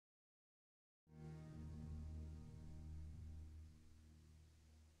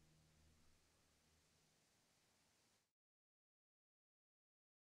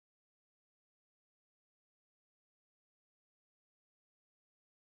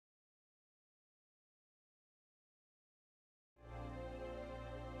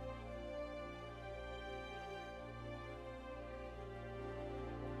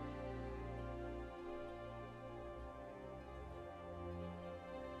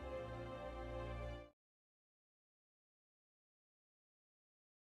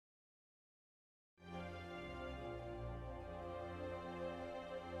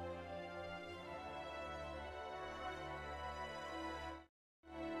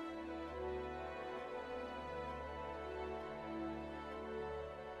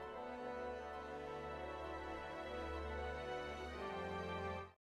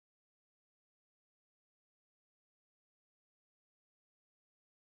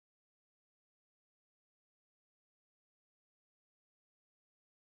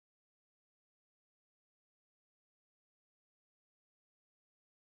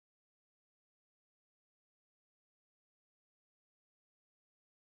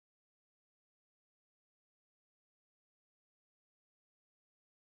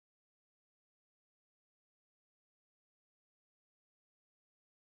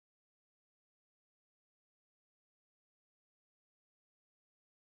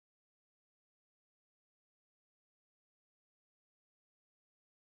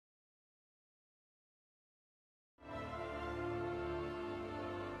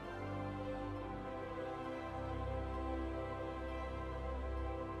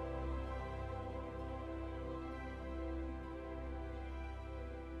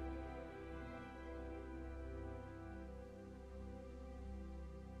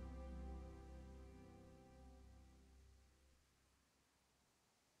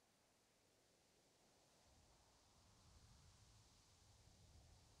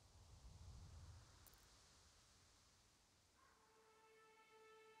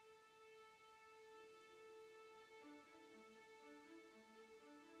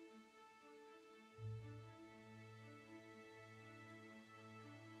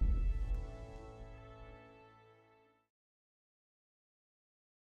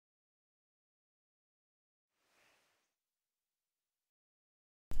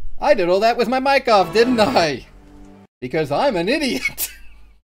I did all that with my mic off, didn't I? Because I'm an idiot.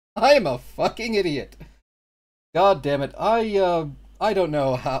 I am a fucking idiot. God damn it. I don't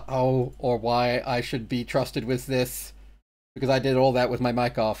know how or why I should be trusted with this. Because I did all that with my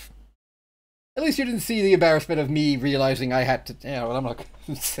mic off. At least you didn't see the embarrassment of me realizing I had to... You know, I'm not going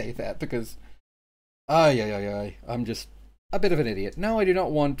to say that because... I'm just a bit of an idiot. No, I do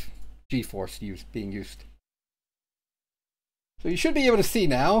not want G-Force being used. So you should be able to see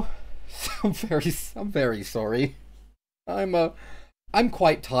now. I'm very sorry. I'm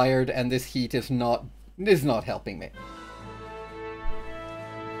quite tired, and this heat is not helping me.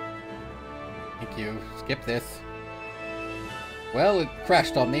 Thank you. Skip this. Well, it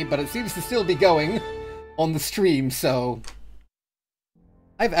crashed on me, but it seems to still be going on the stream, so...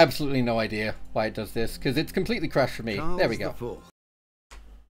 I have absolutely no idea why it does this, because it's completely crashed for me. There we go.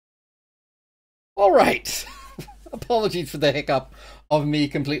 Alright! Apologies for the hiccup of me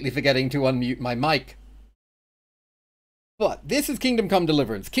completely forgetting to unmute my mic. But this is Kingdom Come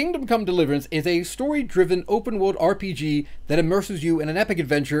Deliverance. Kingdom Come Deliverance is a story-driven open-world RPG that immerses you in an epic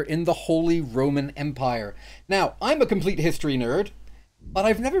adventure in the Holy Roman Empire. Now, I'm a complete history nerd, but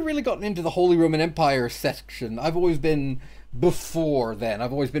I've never really gotten into the Holy Roman Empire section. I've always been before then.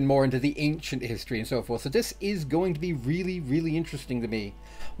 I've always been more into the ancient history and so forth. So this is going to be really, really interesting to me.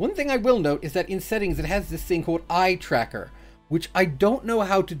 One thing I will note is that in settings it has this thing called eye tracker, which I don't know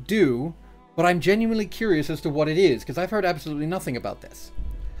how to do, but I'm genuinely curious as to what it is, because I've heard absolutely nothing about this.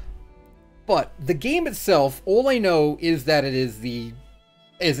 But the game itself, all I know is that it is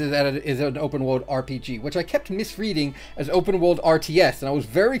an open world RPG, which I kept misreading as open world RTS, and I was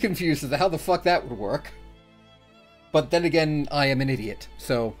very confused as to how the fuck that would work. But then again, I am an idiot,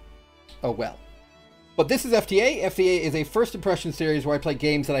 so oh well. But this is F.T.A. F.T.A. is a first impression series where I play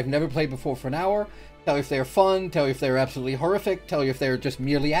games that I've never played before for an hour, tell you if they're fun, tell you if they're absolutely horrific, tell you if they're just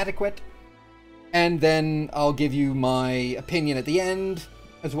merely adequate, and then I'll give you my opinion at the end,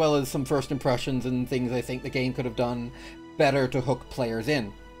 as well as some first impressions and things I think the game could have done better to hook players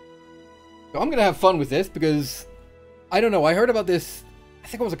in. So I'm going to have fun with this because, I don't know, I heard about this, I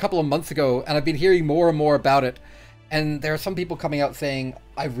think it was a couple of months ago, and I've been hearing more and more about it, and there are some people coming out saying,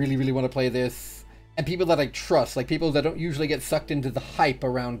 I really, really want to play this, and people that I trust, like people that don't usually get sucked into the hype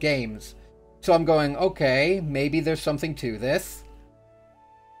around games. So I'm going, okay, maybe there's something to this.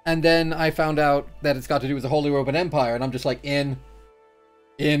 And then I found out that it's got to do with the Holy Roman Empire, and I'm just like,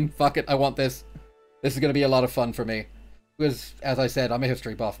 fuck it, I want this. This is going to be a lot of fun for me. Because, as I said, I'm a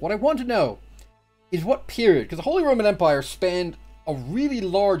history buff. What I want to know is what period, because the Holy Roman Empire spanned a really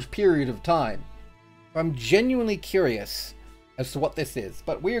large period of time. I'm genuinely curious as to what this is.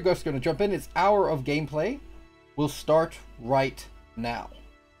 But we are just going to jump in. It's hour of gameplay. We'll start right now.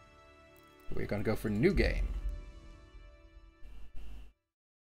 We're going to go for new game.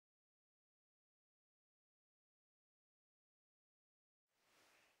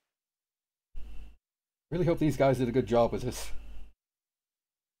 Really hope these guys did a good job with this.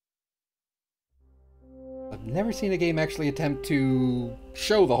 I've never seen a game actually attempt to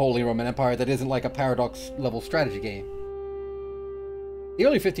show the Holy Roman Empire that isn't like a Paradox-level strategy game. The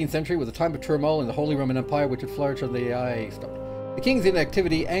early 15th century was a time of turmoil in the Holy Roman Empire which had flourished under the The king's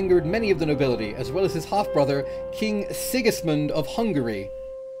inactivity angered many of the nobility, as well as his half-brother, King Sigismund of Hungary.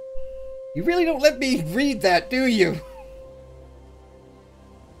 You really don't let me read that, do you?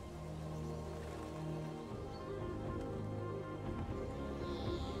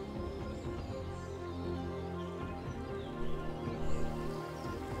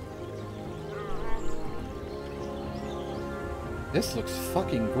 This looks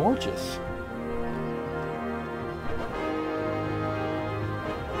fucking gorgeous.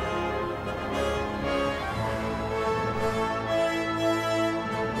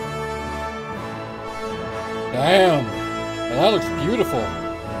 Damn! That looks beautiful.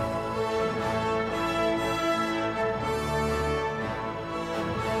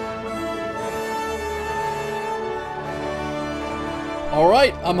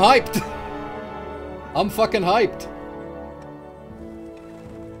 Alright, I'm hyped. I'm fucking hyped.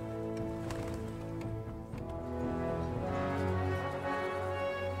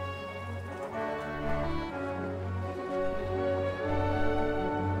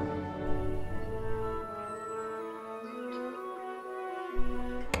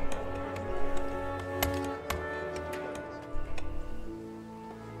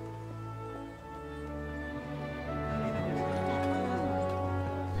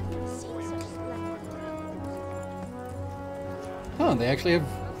 They actually have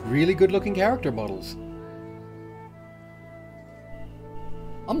really good looking character models.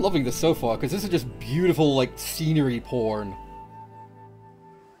 I'm loving this so far because this is just beautiful like scenery porn.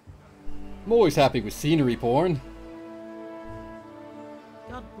 I'm always happy with scenery porn.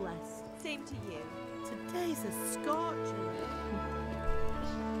 God bless. Same to you. Today's a scorcher.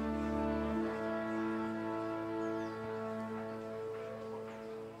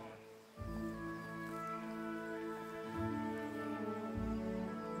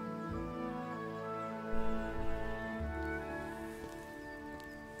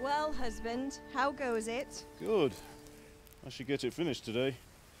 Well, husband, how goes it? Good. I should get it finished today.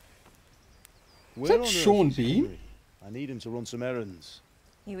 Is that Sean Bean? Henry? I need him to run some errands.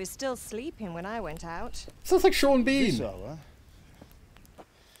 He was still sleeping when I went out. Sounds like Sean Bean. This hour?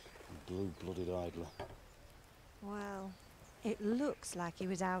 Blue-blooded idler. Well, it looks like he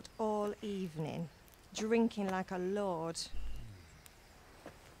was out all evening, drinking like a lord.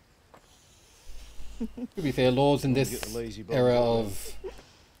 To be fair, lords in Get this the lazy bones era away. of...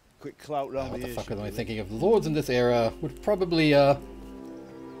 Quick clout round what the the ear fuck should am I do it. thinking of? The lords in this era would probably, Well,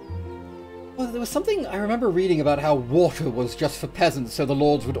 there was something I remember reading about how water was just for peasants, so the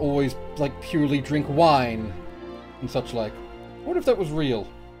lords would always, like, purely drink wine and such like. I wonder if that was real.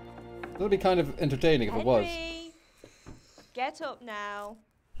 That would be kind of entertaining if it was. Henry, get up now.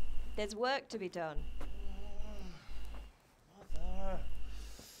 There's work to be done.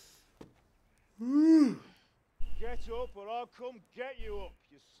 Get up or I'll come get you up,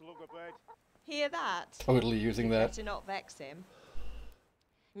 you slugabed. Hear that? Totally using that. Better not vex him.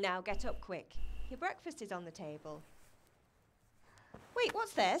 Now get up quick. Your breakfast is on the table. Wait,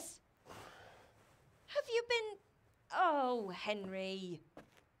 what's this? Have you been... Oh, Henry.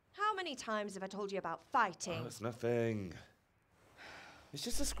 How many times have I told you about fighting? Oh, it's nothing. It's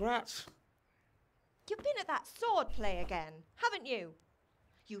just a scratch. You've been at that sword play again, haven't you?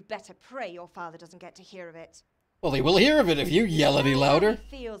 You'd better pray your father doesn't get to hear of it. Well, he will hear of it if you yell any louder. How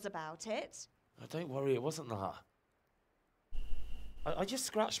he feels about it. Oh, don't worry, it wasn't that. I just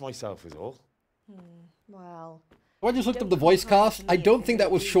scratched myself is all. Well, I just looked up Don't the voice come cast. to I me don't if think you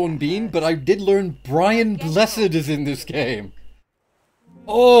that was do Sean that Bean, hurt. but I did learn Brian Get Blessed up. is in this game.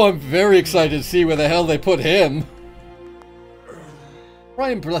 Oh, I'm very excited to see where the hell they put him.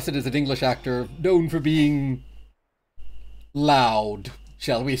 Brian Blessed is an English actor known for being loud,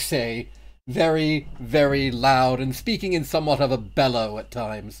 shall we say. Very, very loud and speaking in somewhat of a bellow at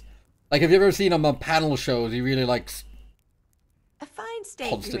times. Like, have you ever seen him on panel shows? He really likes... A fine state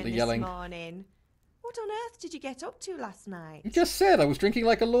Constantly you're in yelling. this morning. What on earth did you get up to last night? You just said I was drinking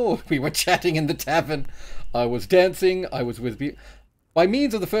like a lord. We were chatting in the tavern. I was dancing. I was with... By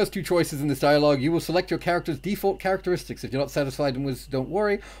means of the first two choices in this dialogue, you will select your character's default characteristics. If you're not satisfied with, don't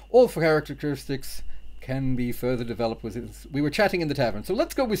worry. All characteristics can be further developed with it. We were chatting in the tavern. So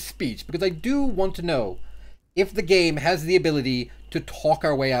let's go with speech, because I do want to know if the game has the ability to talk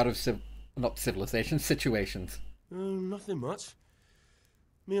our way out of not civilization, situations. Nothing much.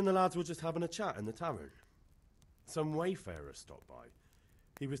 Me and the lads were just having a chat in the tavern. Some wayfarer stopped by.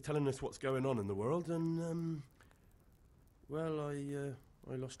 He was telling us what's going on in the world, and well,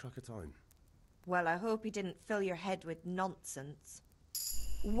 I lost track of time. Well, I hope he didn't fill your head with nonsense.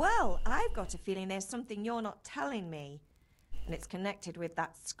 Well, I've got a feeling there's something you're not telling me. And it's connected with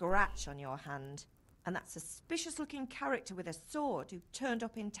that scratch on your hand. And that suspicious-looking character with a sword who turned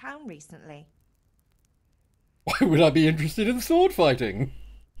up in town recently. Why would I be interested in sword fighting?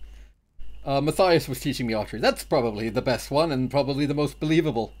 Matthias was teaching me archery. That's probably the best one and probably the most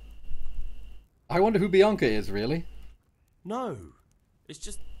believable. I wonder who Bianca is, really. No, it's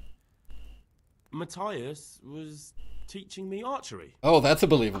just... Matthias was teaching me archery. Oh, that's a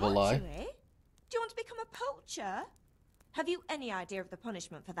believable lie. Archery? Do you want to become a poacher? Have you any idea of the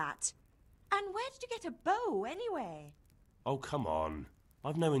punishment for that? And where did you get a bow, anyway? Oh, come on.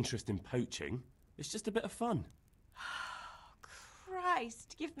 I've no interest in poaching. It's just a bit of fun.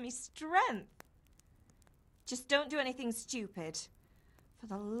 Christ, give me strength. Just don't do anything stupid. For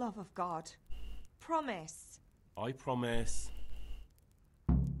the love of God. Promise. I promise.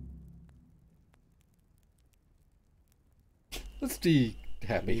 Let's be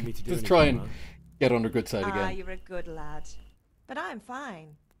happy. Need me to do Let's try and anything, get on her good side Ah, again. you're a good lad. But I'm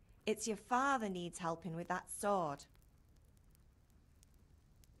fine. It's your father needs helping with that sword.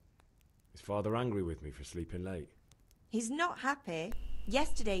 Is father angry with me for sleeping late? He's not happy.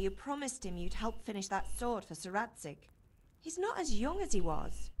 Yesterday you promised him you'd help finish that sword for Sir Radzig. He's not as young as he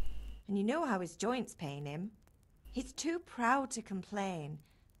was. And you know how his joints pain him. He's too proud to complain,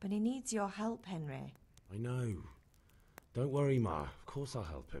 but he needs your help, Henry. I know. Don't worry, Ma. Of course I'll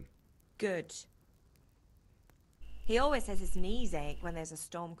help him. Good. He always says his knees ache when there's a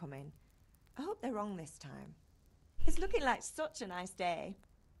storm coming. I hope they're wrong this time. It's looking like such a nice day.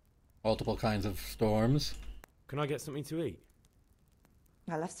 Multiple kinds of storms. Can I get something to eat?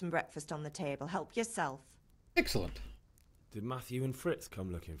 I left some breakfast on the table. Help yourself. Excellent. Did Matthew and Fritz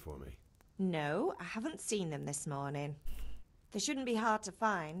come looking for me? No, I haven't seen them this morning. They shouldn't be hard to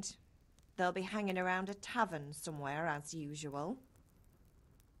find. They'll be hanging around a tavern somewhere, as usual.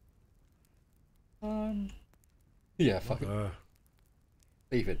 Yeah, fuck it.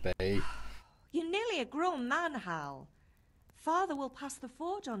 Leave it be. You're nearly a grown man, Hal. Father will pass the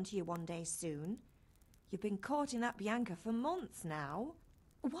forge on to you one day soon. You've been courting that Bianca for months now.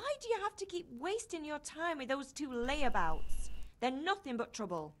 Why do you have to keep wasting your time with those two layabouts? They're nothing but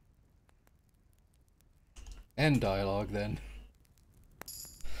trouble. End dialogue, then.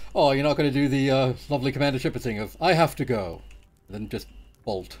 Oh, you're not going to do the lovely Commander Shipper thing of, I have to go. Then just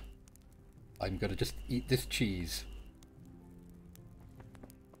bolt. I'm going to just eat this cheese.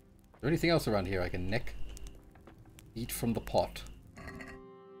 Is there anything else around here I can nick? Eat from the pot.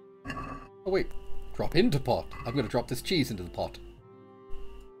 Oh wait, drop into pot. I'm going to drop this cheese into the pot.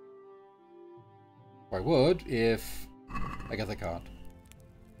 Or I would if... I guess I can't.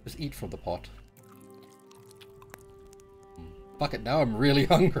 Just eat from the pot. Fuck it, now I'm really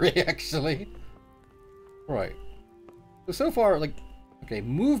hungry, actually. Right. So far, like... Okay,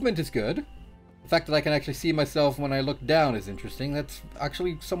 movement is good. The fact that I can actually see myself when I look down is interesting. That's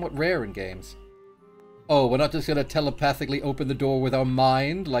actually somewhat rare in games. Oh, we're not just going to telepathically open the door with our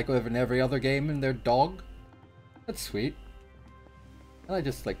mind, like in every other game in their dog? That's sweet. Can I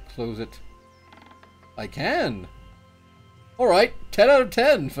just, like, close it? I can! Alright, 10 out of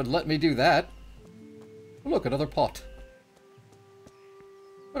 10 for letting me do that. Oh, look, another pot.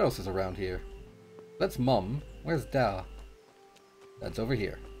 What else is around here? That's Mum. Where's Da? That's over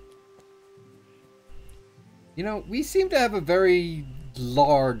here. You know, we seem to have a very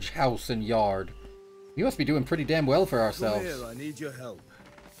large house and yard. We must be doing pretty damn well for ourselves. Come here, I need your help.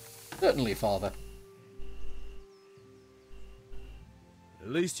 Certainly, Father. At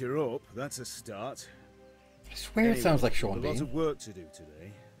least you're up. That's a start. I swear it sounds like Sean I've a lot Bean. of work to do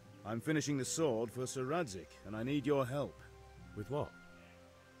today. I'm finishing the sword for Sir Radzik, and I need your help. With what?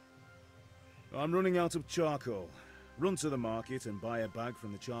 I'm running out of charcoal. Run to the market and buy a bag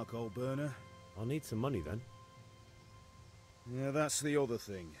from the charcoal burner. I'll need some money then. Yeah, that's the other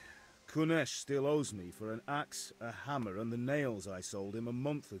thing. Kunesh still owes me for an axe, a hammer, and the nails I sold him a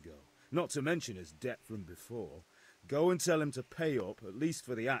month ago. Not to mention his debt from before. Go and tell him to pay up, at least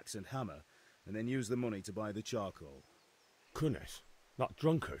for the axe and hammer, and then use the money to buy the charcoal. Kunesh? That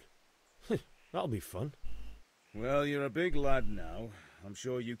drunkard? That'll be fun. Well, you're a big lad now. I'm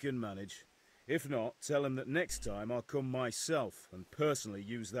sure you can manage. If not, tell him that next time I'll come myself and personally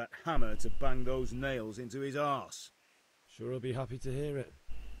use that hammer to bang those nails into his arse. Sure, I'll be happy to hear it.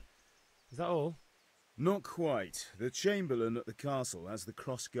 Is that all? Not quite. The Chamberlain at the castle has the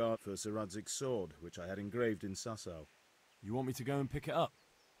crossguard for Sir Radzik's sword, which I had engraved in Sasau. You want me to go and pick it up?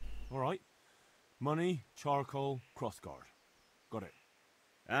 Alright. Money, charcoal, crossguard. Got it.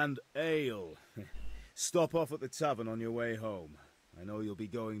 And ale. Stop off at the tavern on your way home. I know you'll be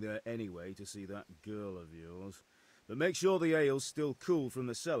going there anyway to see that girl of yours. But make sure the ale's still cool from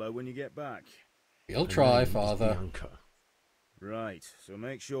the cellar when you get back. We'll try, Father. Bianca. Right, so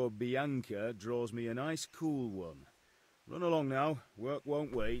make sure Bianca draws me a nice cool one. Run along now, work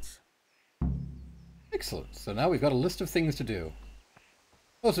won't wait. Excellent. So now we've got a list of things to do.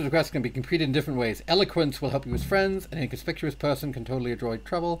 Also, the quests can be completed in different ways. Eloquence will help you with friends. An inconspicuous person can totally avoid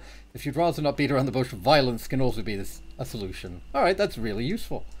trouble. If you'd rather not beat around the bush, violence can also be a solution. Alright, that's really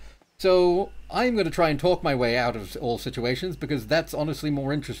useful. So, I'm going to try and talk my way out of all situations, because that's honestly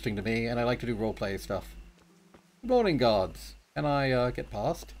more interesting to me, and I like to do roleplay stuff. Good morning, guards. Can I get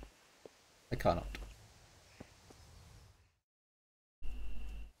past? I cannot.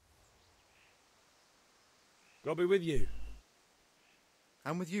 God be with you.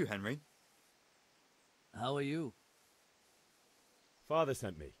 I'm with you, Henry. How are you? Father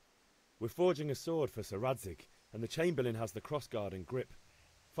sent me. We're forging a sword for Sir Radzik, and the Chamberlain has the crossguard and grip.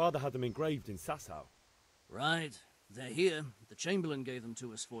 Father had them engraved in Sasau. Right. They're here. The Chamberlain gave them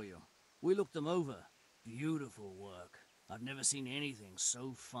to us for you. We looked them over. Beautiful work. I've never seen anything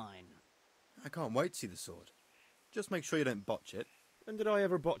so fine. I can't wait to see the sword. Just make sure you don't botch it. When did I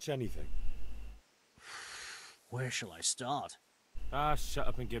ever botch anything? Where shall I start? Ah, shut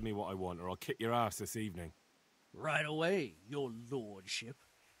up and give me what I want, or I'll kick your ass this evening. Right away, your lordship.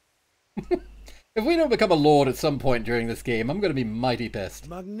 If we don't become a lord at some point during this game, I'm going to be mighty pissed.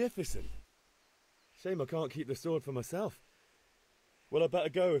 Magnificent. Shame I can't keep the sword for myself. Well, I better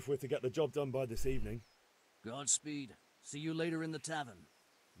go if we're to get the job done by this evening. Godspeed. See you later in the tavern.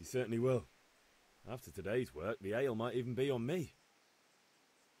 You certainly will. After today's work, the ale might even be on me.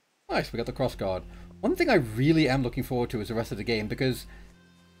 Nice, we got the crossguard. One thing I really am looking forward to is the rest of the game, because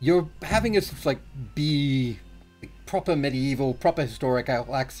you're having us like be like, proper medieval, proper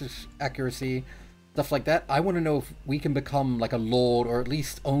historical accuracy, stuff like that. I want to know if we can become like a lord or at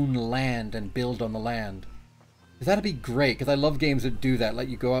least own land and build on the land. Because that'd be great, because I love games that do that, let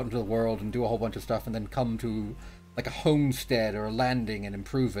you go out into the world and do a whole bunch of stuff and then come to like a homestead or a landing and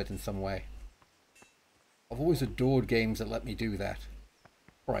improve it in some way. I've always adored games that let me do that.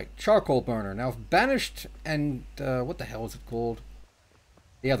 Right, charcoal burner. Now, if banished and, what the hell is it called?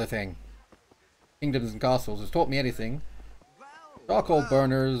 The other thing. Kingdoms and Castles has taught me anything. Charcoal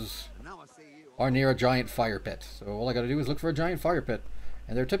burners are near a giant fire pit. So all I gotta do is look for a giant fire pit.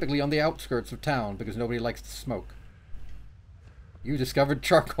 And they're typically on the outskirts of town because nobody likes to smoke. You discovered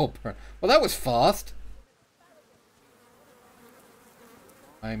charcoal burn. Well, that was fast.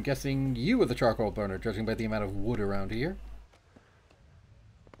 I'm guessing you are the charcoal burner, judging by the amount of wood around here.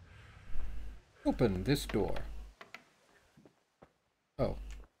 Open this door. Oh.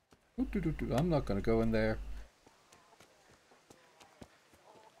 I'm not going to go in there.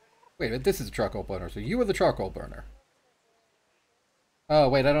 Wait a minute, this is a charcoal burner, so you are the charcoal burner. Oh,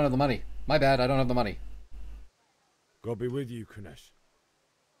 wait, I don't have the money. My bad, I don't have the money. God be with you, Kunesh.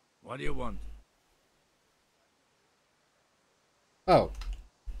 What do you want? Oh.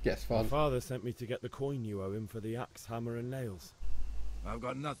 Yes, My Father. father sent me to get the coin you owe him for the axe, hammer and nails. I've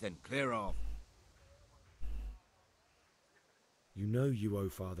got nothing. Clear off. You know you owe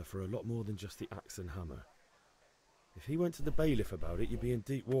Father for a lot more than just the axe and hammer. If he went to the bailiff about it, you'd be in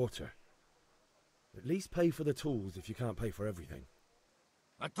deep water. At least pay for the tools if you can't pay for everything.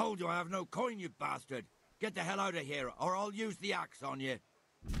 I told you I have no coin, you bastard. Get the hell out of here, or I'll use the axe on you.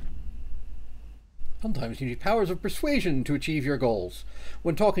 Sometimes you need powers of persuasion to achieve your goals.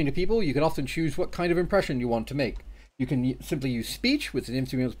 When talking to people, you can often choose what kind of impression you want to make. You can simply use speech, which is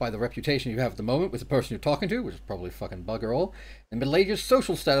influenced by the reputation you have at the moment with the person you're talking to, which is probably fucking bugger all. In Middle Ages,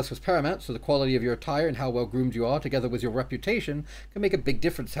 social status was paramount, so the quality of your attire and how well groomed you are, together with your reputation, can make a big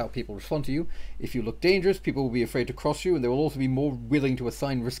difference how people respond to you. If you look dangerous, people will be afraid to cross you, and they will also be more willing to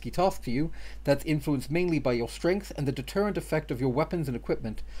assign risky tasks to you. That's influenced mainly by your strength and the deterrent effect of your weapons and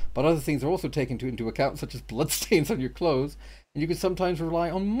equipment, but other things are also taken into account, such as bloodstains on your clothes, and you can sometimes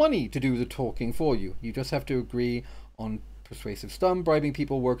rely on money to do the talking for you. You just have to agree on persuasive stuff. Bribing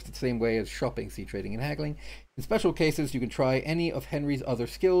people works the same way as shopping, see trading and haggling. In special cases, you can try any of Henry's other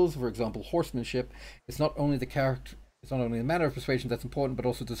skills, for example, horsemanship. It's not only the manner of persuasion that's important, but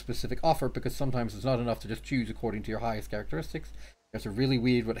also the specific offer, because sometimes it's not enough to just choose according to your highest characteristics. You have to really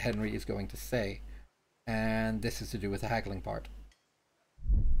read what Henry is going to say. And this is to do with the haggling part.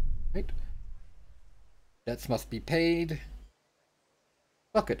 Right? Debts must be paid.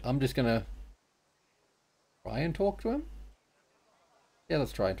 Fuck it, I'm just gonna try and talk to him? Yeah,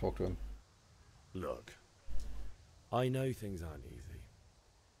 let's try and talk to him. Look, I know things aren't easy.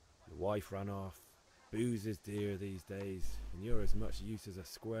 Your wife ran off, booze is dear these days, and you're as much use as a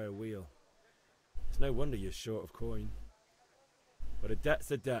square wheel. It's no wonder you're short of coin. But a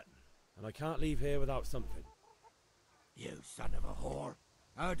debt's a debt, and I can't leave here without something. You son of a whore.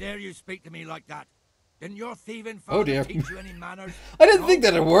 How dare you speak to me like that? Didn't your thieving father teach you any manners? I didn't think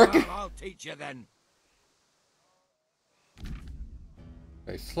that'd work. Well, I'll teach you then.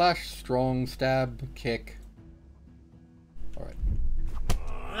 Okay, slash, strong, stab, kick. Alright.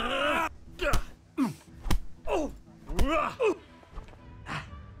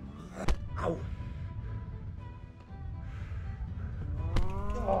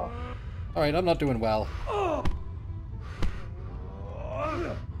 Alright, I'm not doing well.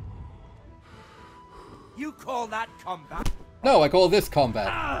 You call that combat? No, I call this combat.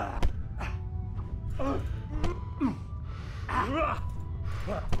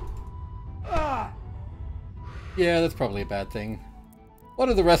 Yeah, that's probably a bad thing. What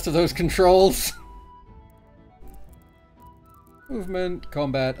are the rest of those controls? Movement,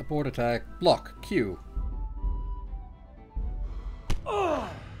 combat, abort attack, block, Q. Gone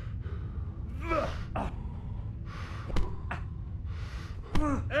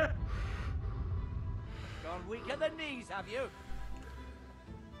weak at the knees, have you?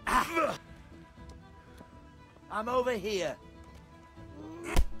 I'm over here.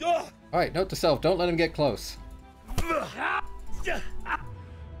 Alright, note to self, don't let him get close.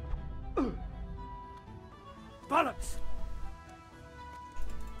 Bollocks!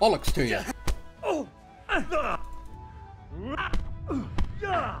 Bollocks to you.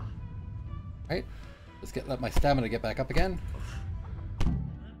 Right, let my stamina get back up again.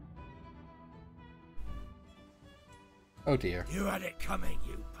 Oh dear. You had it coming,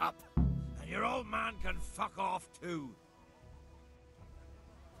 you pup. And your old man can fuck off too.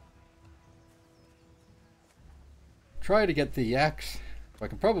 Try to get the axe. I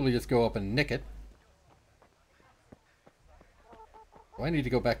can probably just go up and nick it. So I need to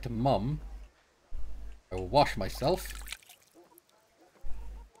go back to Mum. I will wash myself.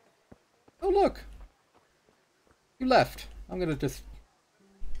 Oh, look! You left. I'm gonna just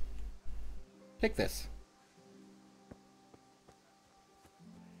take this.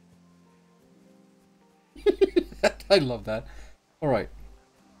 I love that. Alright.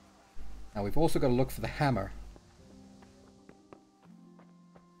 Now we've also got to look for the hammer.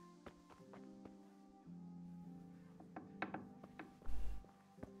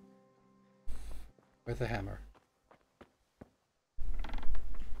 Where's the hammer?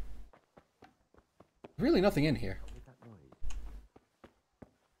 Really nothing in here.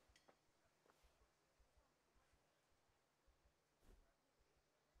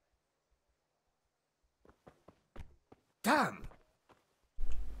 Damn!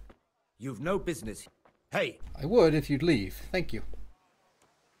 You've no business. Hey! I would if you'd leave. Thank you.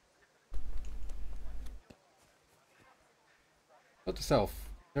 Note to self.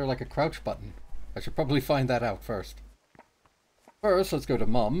 There's like a crouch button. I should probably find that out first. First, let's go to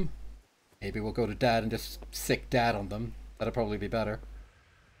Mum. Maybe we'll go to Dad and just sick Dad on them. That'll probably be better.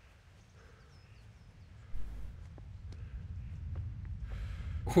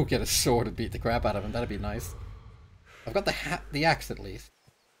 Ooh, get a sword and beat the crap out of him. That'd be nice. I've got the axe at least.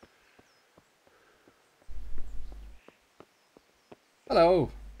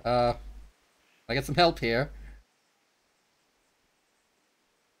 Hello. I get some help here.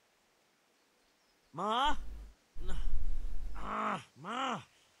 Ma? Ma!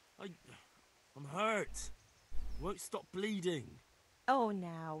 I'm hurt. Won't stop bleeding. Oh,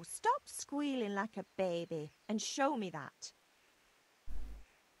 now, stop squealing like a baby and show me that.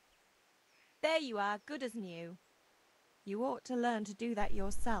 There you are, good as new. You ought to learn to do that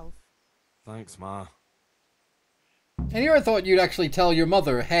yourself. Thanks, Ma. And you ever thought you'd actually tell your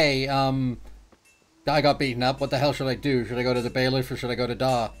mother, hey, I got beaten up, what the hell should I do? Should I go to the bailiff or should I go to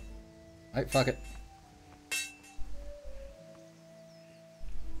Da? Right, fuck it.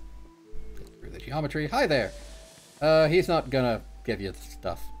 Get through the geometry. Hi there! He's not gonna give you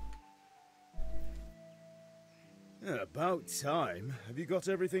stuff. About time. Have you got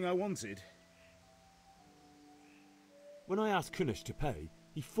everything I wanted? When I asked Kunish to pay,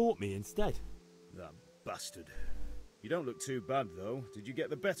 he fought me instead. That bastard. You don't look too bad, though. Did you get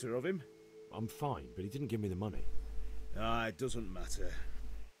the better of him? I'm fine, but he didn't give me the money. Ah, it doesn't matter.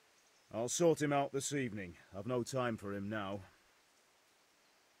 I'll sort him out this evening. I've no time for him now.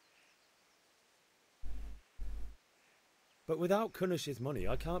 But without Kunish's money,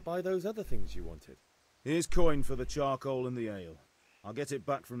 I can't buy those other things you wanted. Here's coin for the charcoal and the ale. I'll get it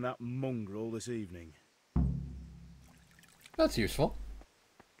back from that mongrel this evening. That's useful.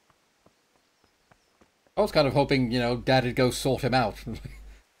 I was kind of hoping, you know, Dad'd go sort him out.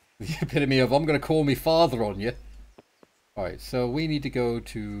 The epitome of, I'm going to call me father on you. Alright, so we need to go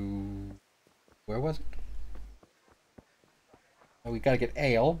to... Where was it? Oh, we got to get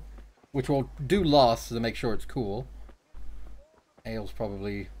ale, which we'll do last to make sure it's cool. Ale's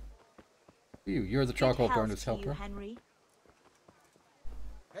probably... You're the charcoal burner's helper. Henry.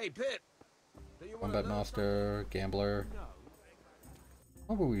 Hey, Pip! Combat master, gambler.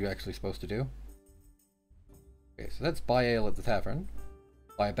 What were we actually supposed to do? Okay, so that's buy ale at the tavern.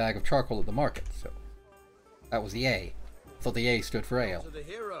 Buy a bag of charcoal at the market, so... That was the A. I thought the A stood for ale.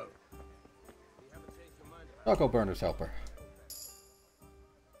 Charcoal burner's helper.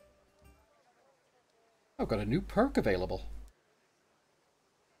 I've got a new perk available.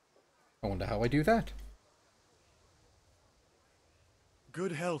 I wonder how I do that.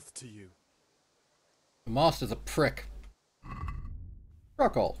 Good health to you. The master's a prick.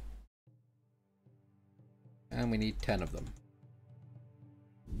 Charcoal. And we need 10 of them.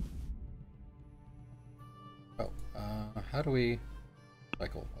 Oh, how do we...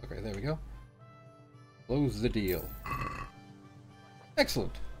 Cycle. Okay, there we go. Close the deal.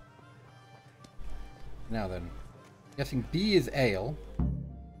 Excellent. Now then. Guessing B is ale.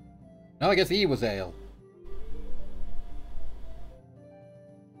 No, I guess E was ale.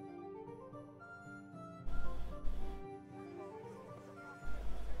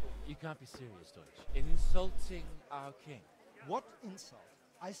 You can't be serious, Deutsch. Insulting our king. What insult?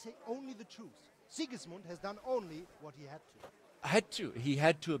 I say only the truth. Sigismund has done only what he had to. He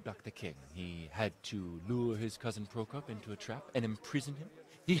had to abduct the king. He had to lure his cousin Prokop into a trap and imprison him.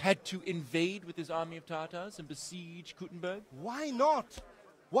 He had to invade with his army of Tatars and besiege Kuttenberg. Why not?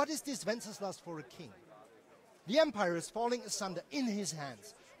 What is this Wenceslas for a king? The empire is falling asunder in his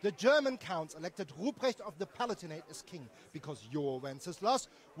hands. The German counts elected Ruprecht of the Palatinate as king because your Wenceslas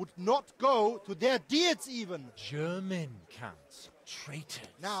would not go to their deeds even. German counts. traitors.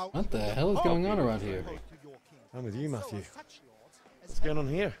 Now, What the hell is going on around here? I'm with you, Matthew. What's going on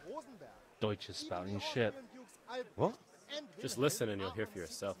here? Deutsch is spouting shit. What? Just listen and you'll hear for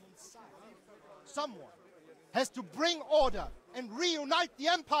yourself. Someone has to bring order and reunite the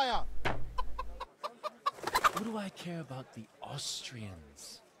Empire! What do I care about the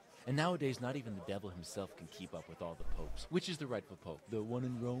Austrians? And nowadays, not even the devil himself can keep up with all the popes. Which is the rightful pope? The one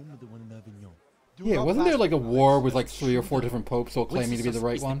in Rome or the one in Avignon? Yeah, wasn't there like a war with like 3 or 4 different popes all claiming to be the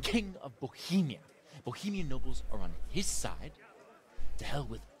right one? The king of Bohemia. Bohemian nobles are on his side. To hell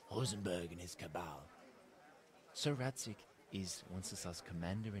with Rosenberg and his cabal. Sir Ratzik is Wenceslas'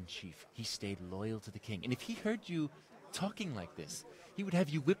 commander-in-chief. He stayed loyal to the king. And if he heard you talking like this, he would have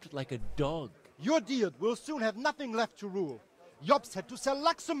you whipped like a dog. Your deed will soon have nothing left to rule. Jobst had to sell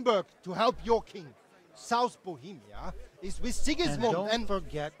Luxembourg to help your king. South Bohemia is with Sigismund and don't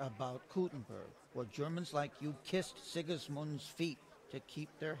forget about Kuttenberg, where Germans like you kissed Sigismund's feet to keep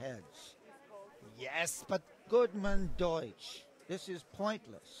their heads. Yes, but... Goodman Deutsch, this is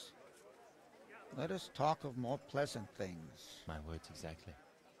pointless. Let us talk of more pleasant things. My words exactly.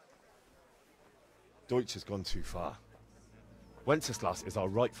 Deutsch has gone too far. Wenceslas is our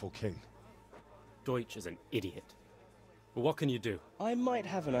rightful king. Deutsch is an idiot. But what can you do? I might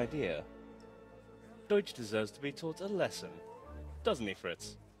have an idea. Deutsch deserves to be taught a lesson. Doesn't he,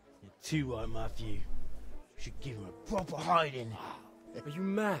 Fritz? You're too right, Matthew. Should give him a proper hiding. Are you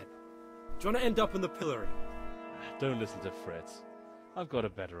mad? Do you want to end up in the pillory? Don't listen to Fritz. I've got a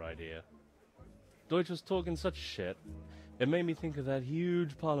better idea. Deutsch was talking such shit, it made me think of that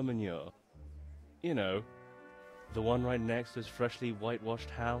huge parliament. You know, the one right next to his freshly whitewashed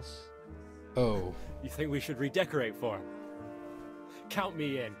house. Oh. You think we should redecorate for him? Count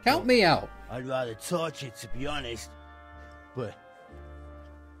me in. Count me out. I'd rather torch it, to be honest. But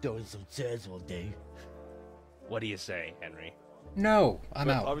throwing some tears will do. What do you say, Henry? No, I'm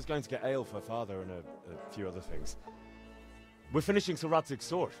out. I was going to get ale for father and a few other things. We're finishing Sir Radzig's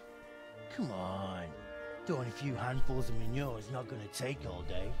sword. Come on. Throwing a few handfuls of manure is not going to take all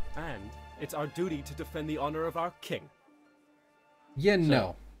day. And it's our duty to defend the honor of our king. Yeah,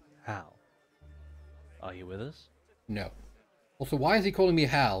 no. Hal, are you with us? No. Also, why is he calling me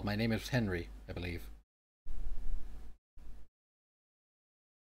Hal? My name is Henry, I believe.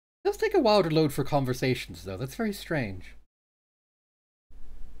 It does take a while to load for conversations, though. That's very strange.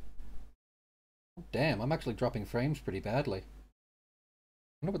 Oh, damn, I'm actually dropping frames pretty badly.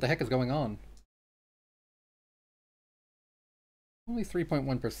 I wonder what the heck is going on. Only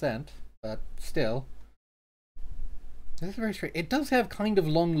 3.1%, but still. This is very strange. It does have kind of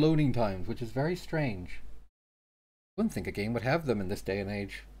long loading times, which is very strange. I wouldn't think a game would have them in this day and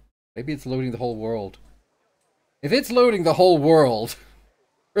age. Maybe it's loading the whole world. If it's loading the whole world,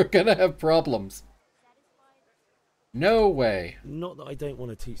 we're gonna have problems. No way. Not that I don't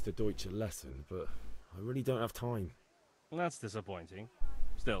want to teach the Deutsch a lesson, but I really don't have time. Well, that's disappointing.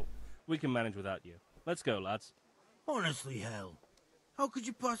 Still, we can manage without you. Let's go, lads. Honestly, Hal, how could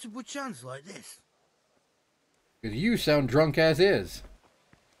you possibly chance like this? Because you sound drunk as is.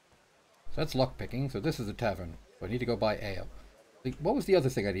 So that's lockpicking, so this is a tavern. So I need to go buy ale. Like, what was the other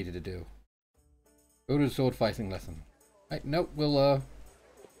thing I needed to do? Go to the sword fighting lesson. Right, nope, we'll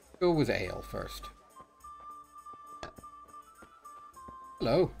go with ale first.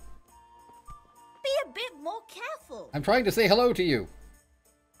 Hello. Be a bit more careful. I'm trying to say hello to you.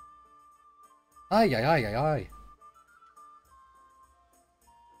 Aye, aye, aye, aye, aye.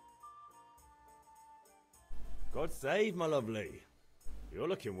 God save, my lovely. You're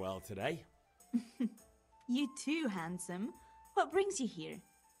looking well today. You too, handsome. What brings you here?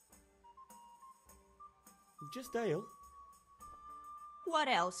 Just ale. What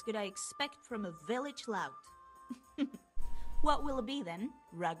else could I expect from a village lout? What will it be then,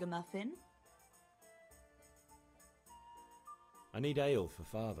 ragamuffin? I need ale for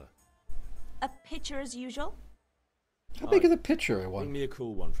father. A pitcher as usual? How big is a pitcher I want? Bring me a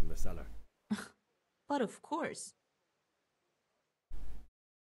cool one from the cellar. But of course.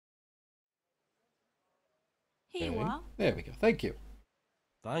 Here you are. There we go. Thank you.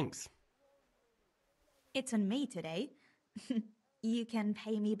 Thanks. It's on me today. You can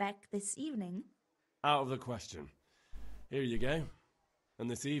pay me back this evening. Out of the question. Here you go. And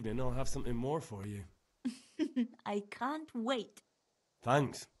this evening I'll have something more for you. I can't wait.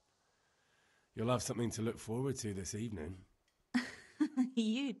 Thanks. You'll have something to look forward to this evening.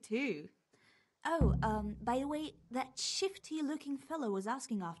 You too. Oh, by the way, that shifty-looking fellow was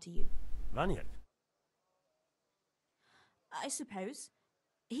asking after you. Vaniak? I suppose.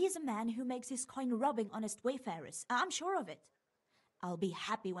 He's a man who makes his coin robbing honest wayfarers. I'm sure of it. I'll be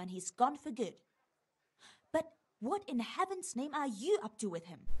happy when he's gone for good. But What in heaven's name are you up to with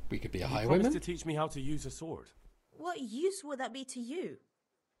him? We could be a He highwayman? promised to teach me how to use a sword. What use would that be to you?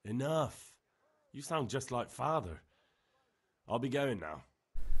 Enough. You sound just like father. I'll be going now.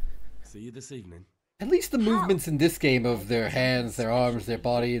 See you this evening. At least the movements in this game of their hands, their arms, their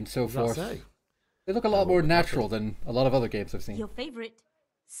body, and so forth, they look a lot more natural than a lot of other games I've seen. Your favorite,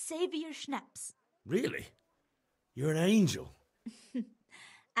 Savior Schnaps. Really? You're an angel.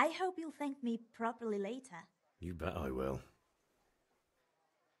 I hope you'll thank me properly later. You bet I will.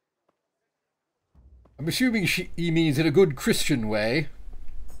 I'm assuming he means in a good Christian way.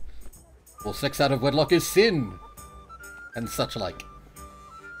 Well, sex out of wedlock is sin. And such like.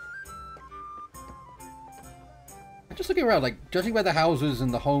 I'm just looking around, like, judging by the houses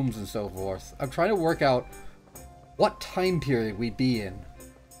and the homes and so forth, I'm trying to work out what time period we'd be in.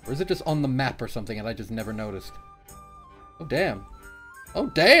 Or is it just on the map or something and I just never noticed? Oh, damn. Oh,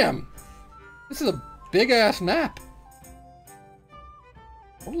 damn! This is a big-ass map.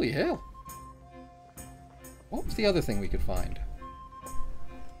 Holy hell. What was the other thing we could find?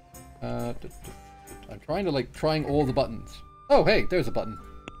 I'm trying to, like, trying all the buttons. Oh, hey, there's a button.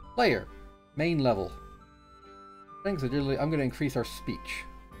 Player. Main level. Things I'm going to increase our speech.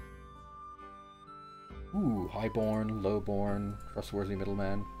 Ooh, highborn, lowborn, trustworthy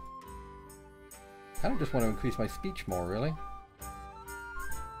middleman. I don't just want to increase my speech more, really.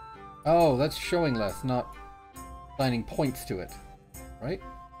 Oh, that's showing less, not assigning points to it. Right?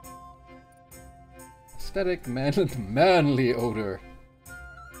 Aesthetic, manly odor.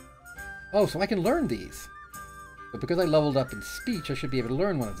 Oh, so I can learn these. But because I leveled up in speech, I should be able to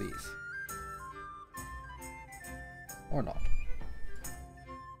learn one of these. Or not.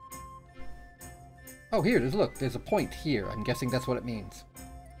 Oh, here it is. Look, there's a point here. I'm guessing that's what it means.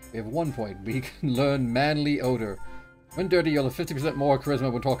 We have 1 point. We can learn manly odor. When dirty, you'll have 50% more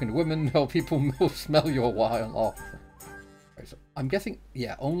charisma when talking to women. Help people will smell you a while off. Right, so I'm guessing,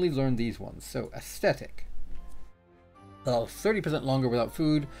 yeah, only learn these ones. So, aesthetic. 30% longer without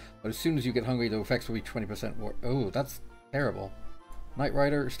food, but as soon as you get hungry, the effects will be 20% more. Oh, that's terrible. Night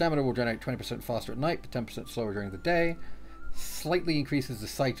Rider. Stamina will generate 20% faster at night, but 10% slower during the day. Slightly increases the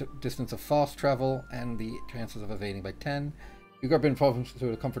sight distance of fast travel and the chances of evading by 10. You've got been problems to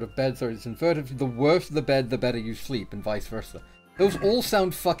the comfort of bed, so it's inverted. The worse the bed, the better you sleep, and vice versa. Those all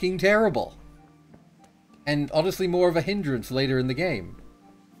sound fucking terrible. And honestly more of a hindrance later in the game.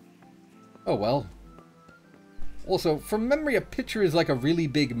 Oh well. Also, from memory, a pitcher is like a really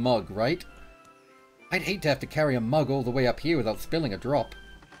big mug, right? I'd hate to have to carry a mug all the way up here without spilling a drop.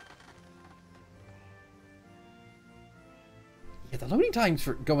 Yeah, the loading times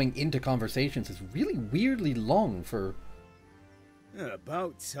for going into conversations is really weirdly long for... Yeah,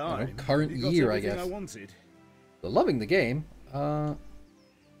 about time. Current year, I guess. I wanted. They're loving the game.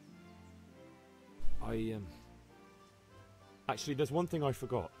 Actually, there's one thing I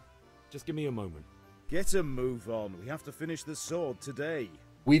forgot. Just give me a moment. Get a move on. We have to finish the sword today.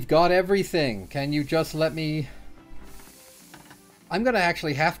 We've got everything. Can you just let me... I'm gonna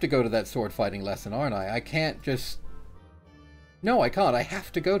actually have to go to that sword fighting lesson, aren't I? I can't just... No, I can't. I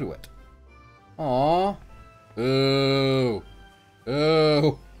have to go to it. Aww. Ooh.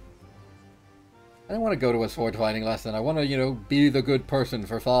 Ooh. I don't want to go to a sword fighting lesson. I want to, you know, be the good person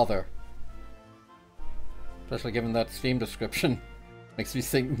for father. Especially given that Steam description. Makes me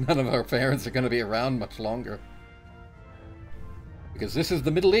think none of our parents are going to be around much longer. Because this is the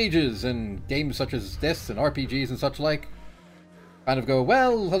Middle Ages, and games such as this and RPGs and such like kind of go,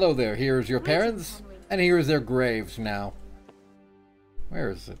 well, hello there, here's your parents, and here is their graves now. Where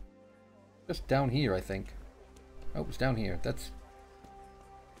is it? Just down here, I think. Oh, it's down here. That's...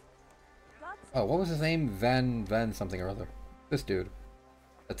 Oh, what was his name? Van something or other. This dude.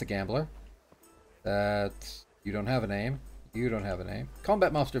 That's a gambler. That's... You don't have a name. You don't have a name.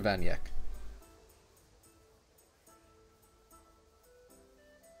 Combat Master Vanyek.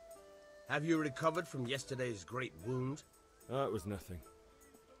 Have you recovered from yesterday's great wound? It was nothing.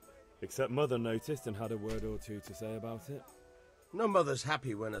 Except Mother noticed and had a word or two to say about it. No mother's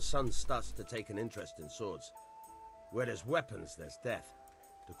happy when a son starts to take an interest in swords. Where there's weapons, there's death.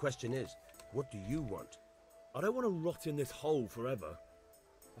 The question is, what do you want? I don't want to rot in this hole forever.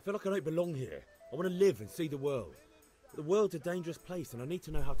 I feel like I don't belong here. I want to live and see the world. The world's a dangerous place and I need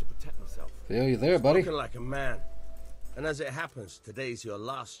to know how to protect myself. Feel you there, buddy. Spoken like a man. And as it happens, today's your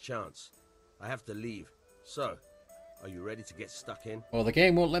last chance. I have to leave. So, are you ready to get stuck in? Well, the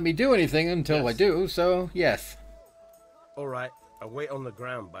game won't let me do anything until I do, so yes. Alright, I'll wait on the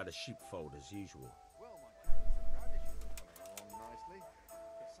ground by the sheepfold as usual.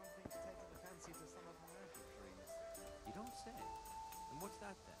 You don't say. And what's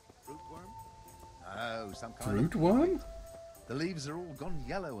that then? Fruit worm? Oh, some kind of Fruit worm? blight. The leaves are all gone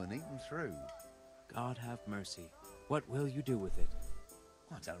yellow and eaten through. God have mercy. What will you do with it?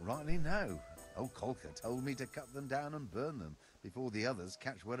 I don't rightly know. Old Colker told me to cut them down and burn them before the others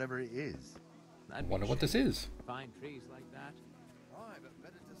catch whatever it is. I wonder what this is. Fine trees like that. Aye, but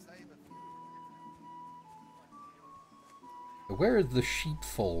better to save a few. Where is the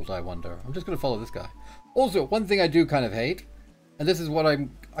sheepfold, I wonder? I'm just going to follow this guy. Also, one thing I do kind of hate, and this is what I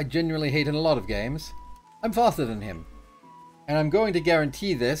genuinely hate in a lot of games, I'm faster than him. And I'm going to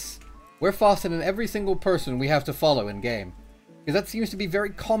guarantee this, we're faster than every single person we have to follow in game. Because that seems to be very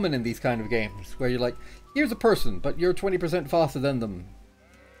common in these kind of games, where you're like, here's a person, but you're 20% faster than them.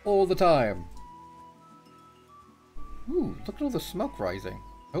 All the time. Ooh, look at all the smoke rising.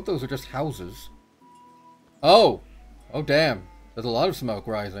 I hope those are just houses. Oh! Oh damn, there's a lot of smoke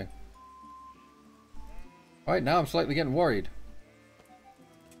rising. Alright, now I'm slightly getting worried.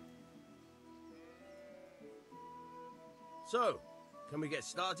 So, can we get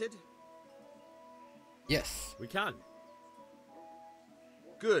started? Yes. We can.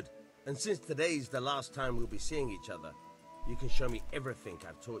 Good. And since today's the last time we'll be seeing each other, you can show me everything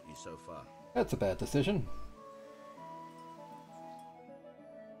I've taught you so far. That's a bad decision.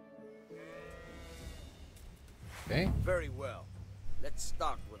 Okay. Very well. Let's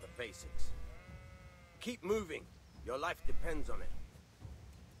start with the basics. Keep moving. Your life depends on it.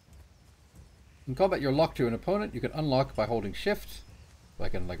 In combat, you're locked to an opponent. You can unlock by holding shift. So I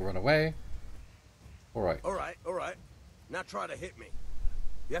can, like, run away. Alright. Alright. Now try to hit me.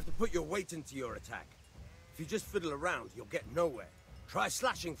 You have to put your weight into your attack. If you just fiddle around, you'll get nowhere. Try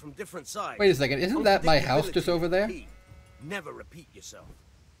slashing from different sides. Wait a second, isn't that my house just over there? Never repeat yourself.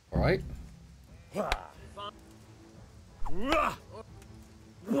 Alright. Good.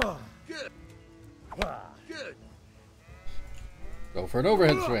 Good. Go for an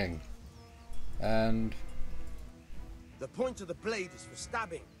overhead swing. And... The point of the blade is for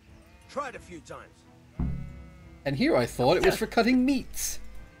stabbing. Try it a few times. And here I thought it was for cutting meats.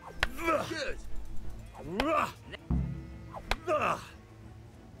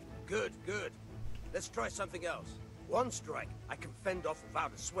 Good. Good. Let's try something else. One strike I can fend off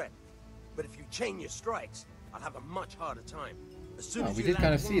without a sweat. But if you chain your strikes, I'll have a much harder time. As soon as we you did land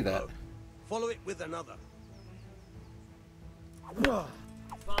kind of one see that. blow, follow it with another.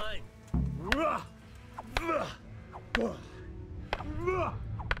 Fine.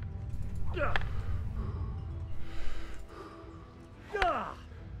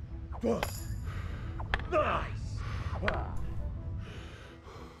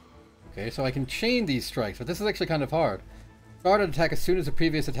 Okay, so I can chain these strikes, but this is actually kind of hard. Start an attack as soon as the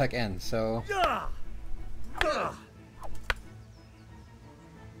previous attack ends, so...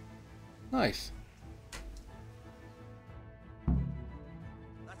 Nice.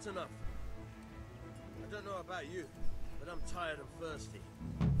 That's enough. I don't know about you, but I'm tired and thirsty.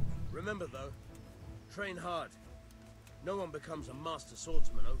 Remember though, train hard. No one becomes a master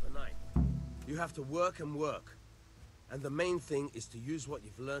swordsman overnight. You have to work and work. And the main thing is to use what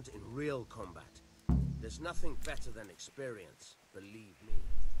you've learned in real combat. There's nothing better than experience, believe me.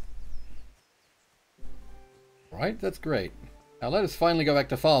 Right, that's great. Now let us finally go back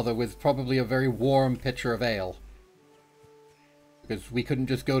to Father with probably a very warm pitcher of ale. Because we couldn't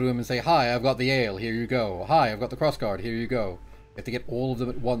just go to him and say, hi, I've got the ale, here you go. Hi, I've got the crossguard, here you go. We have to get all of them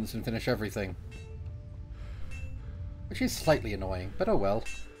at once and finish everything. Which is slightly annoying, but oh well.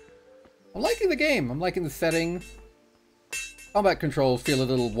 I'm liking the game, I'm liking the setting. Combat controls feel a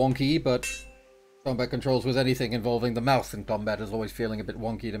little wonky, but combat controls with anything involving the mouse in combat is always feeling a bit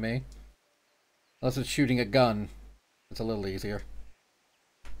wonky to me. Unless it's shooting a gun. It's a little easier.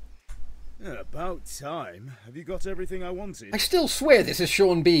 Yeah, about time. Have you got everything I wanted? I still swear this is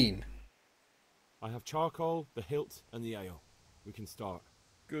Sean Bean. I have charcoal, the hilt, and the ale. We can start.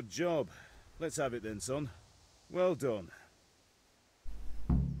 Good job. Let's have it then, son. Well done.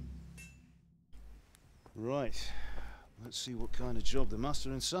 Right. Let's see what kind of job the Master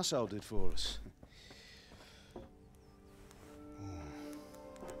in Sasau did for us.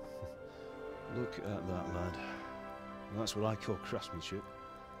 Look at that, lad. That's what I call craftsmanship.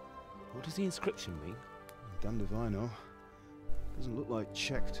 What does the inscription mean? Damned if I know. Doesn't look like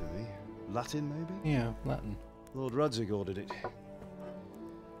Czech to me. Latin, maybe? Yeah, Latin. Lord Radzig ordered it.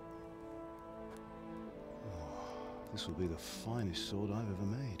 This will be the finest sword I've ever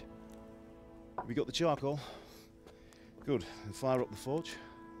made. Have you got the charcoal? Good. Then fire up the forge.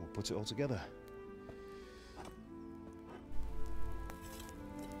 We'll put it all together.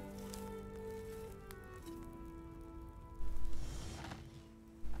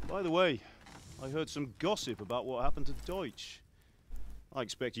 By the way, I heard some gossip about what happened to Deutsch. I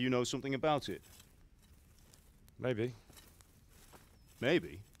expect you know something about it. Maybe.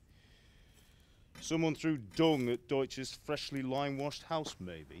 Maybe. Someone threw dung at Deutsch's freshly lime-washed house,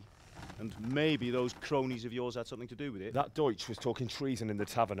 maybe. And maybe those cronies of yours had something to do with it. That Deutsch was talking treason in the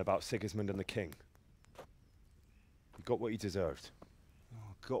tavern about Sigismund and the king. He got what he deserved.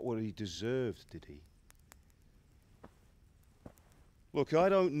 Oh, got what he deserved, did he? Look, I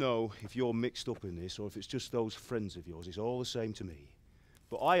don't know if you're mixed up in this or if it's just those friends of yours. It's all the same to me.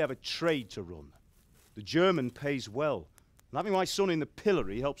 But I have a trade to run. The German pays well. And having my son in the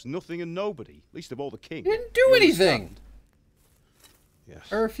pillory helps nothing and nobody, least of all the king. You didn't do anything! Yes.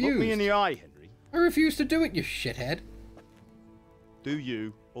 I refuse. Look me in the eye, Henry. I refuse to do it, you shithead. Do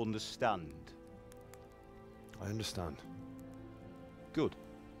you understand? I understand. Good.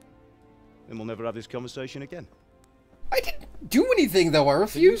 Then we'll never have this conversation again. I didn't do anything, though. I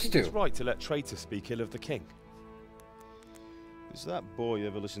refused to. It's right to let traitors speak ill of the king. Does that boy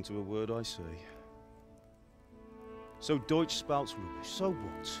ever listen to a word I say? So Deutsch spouts rubbish. So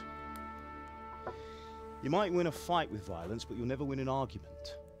what? You might win a fight with violence, but you'll never win an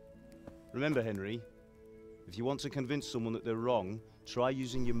argument. Remember, Henry, if you want to convince someone that they're wrong, try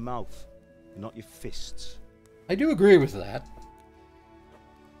using your mouth, and not your fists. I do agree with that.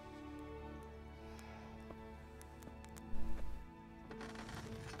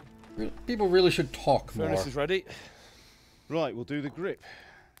 People really should talk more. Furnace is ready. Right, we'll do the grip.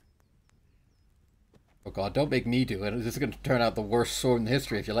 Oh god, don't make me do it. This is going to turn out the worst sword in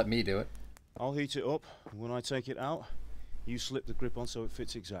history if you let me do it. I'll heat it up, and when I take it out, you slip the grip on so it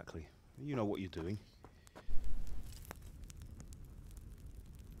fits exactly. You know what you're doing.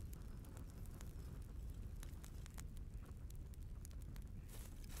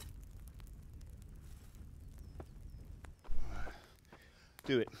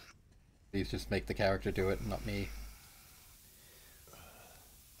 Do it. Please just make the character do it, not me.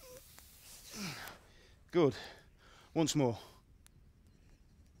 Good. Once more.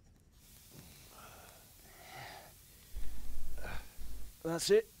 That's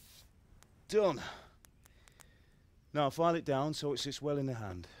it. Done. Now file it down so it sits well in the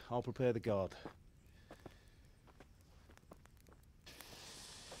hand. I'll prepare the guard.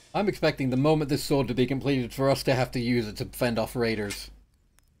 I'm expecting the moment this sword to be completed for us to have to use it to fend off raiders.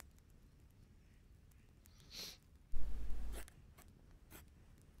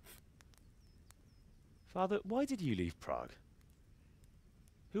 Father, why did you leave Prague?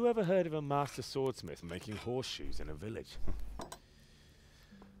 Who ever heard of a master swordsmith making horseshoes in a village?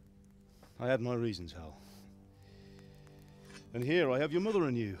 I had my reasons, Hal. And here I have your mother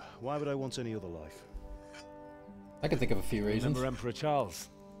and you. Why would I want any other life? I can think of a few reasons. Remember Emperor Charles?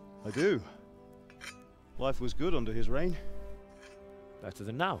 I do. Life was good under his reign. Better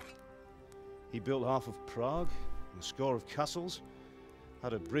than now. He built half of Prague, and a score of castles,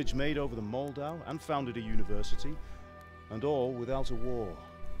 had a bridge made over the Moldau, and founded a university, and all without a war.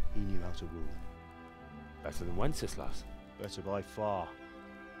 He knew how to rule. Better than Wenceslas. Better by far.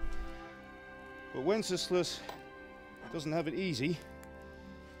 But Wenceslas doesn't have it easy.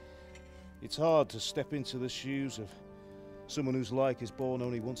 It's hard to step into the shoes of someone whose like is born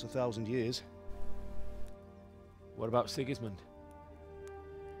only once 1,000 years. What about Sigismund?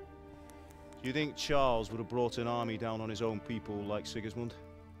 Do you think Charles would have brought an army down on his own people like Sigismund?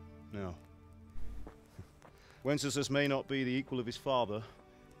 No. Wenceslas may not be the equal of his father,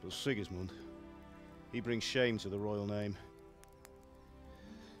 but Sigismund, he brings shame to the royal name.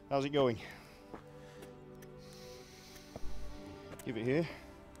 How's it going? Give it here.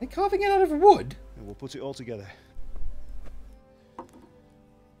 They're carving it out of wood? And we'll put it all together.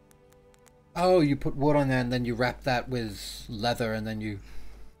 Oh, you put wood on there and then you wrap that with leather and then you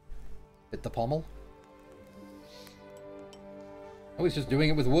hit the pommel? Oh, he's just doing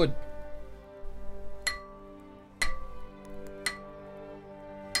it with wood.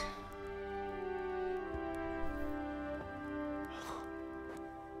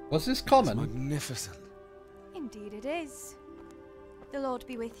 Was this common? It's magnificent. Indeed it is. The Lord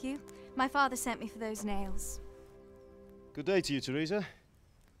be with you. My father sent me for those nails. Good day to you, Teresa.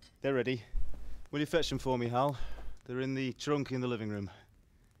 They're ready. Will you fetch them for me, Hal? They're in the trunk in the living room.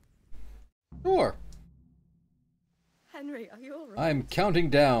 Sure. Henry, are you all right? I'm counting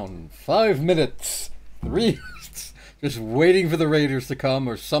down. 5 minutes. 3 minutes. Just waiting for the raiders to come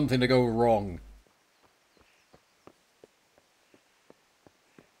or something to go wrong.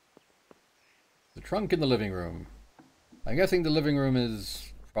 The trunk in the living room. I'm guessing the living room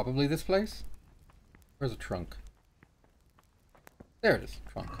is probably this place? Where's the trunk? There it is.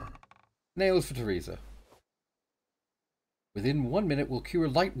 Trunk. Nails for Teresa. Within 1 minute will cure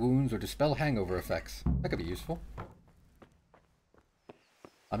light wounds or dispel hangover effects. That could be useful.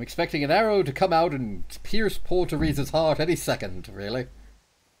 I'm expecting an arrow to come out and pierce poor Teresa's heart any second, really.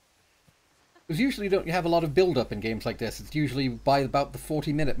 Because usually don't have a lot of build-up in games like this. It's usually by about the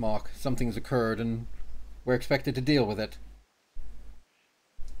 40-minute mark something's occurred and we're expected to deal with it.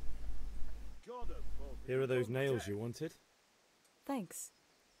 Here are those nails you wanted. Thanks.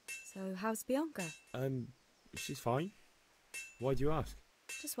 So, how's Bianca? She's fine. Why do you ask?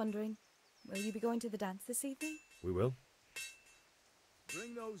 Just wondering, will you be going to the dance this evening? We will.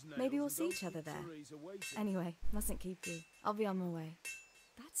 Maybe we'll see each other there. Anyway, mustn't keep you. I'll be on my way.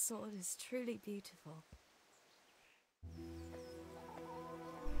 That sword is truly beautiful.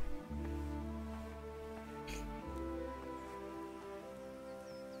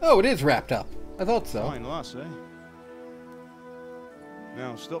 Oh, it is wrapped up. I thought so. Fine lass, eh?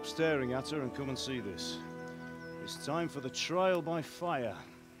 Now, stop staring at her and come and see this. It's time for the trial by fire.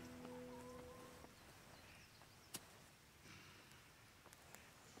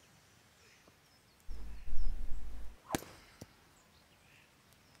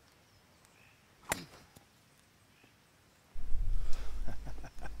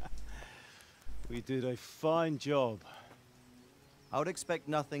 We did a fine job. I would expect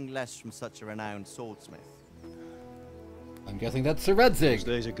nothing less from such a renowned swordsmith. I'm guessing that's Sir Radzig. Those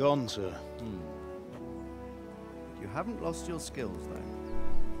days are gone, sir. You haven't lost your skills, though.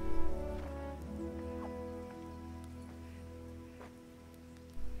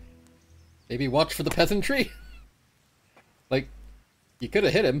 Maybe watch for the peasantry? Like, you could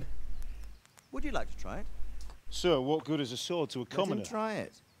have hit him. Would you like to try it? Sir, what good is a sword to a commoner? Let him try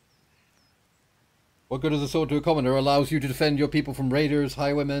it. What good is a sword to a commoner? Allows you to defend your people from raiders,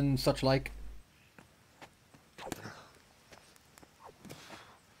 highwaymen, such like.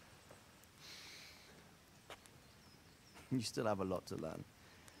 You still have a lot to learn.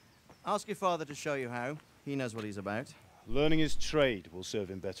 Ask your father to show you how. He knows what he's about. Learning his trade will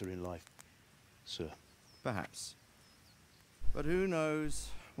serve him better in life, sir. Perhaps. But who knows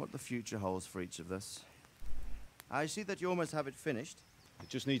what the future holds for each of us. I see that you almost have it finished. It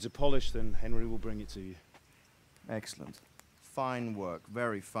just needs a polish, then Henry will bring it to you. Excellent. Fine work,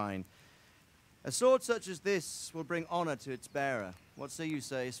 very fine. A sword such as this will bring honor to its bearer. What say you,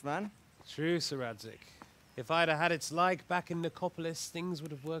 Svan? True, Sir Radzig. If I'd have had its like back in Nicopolis, things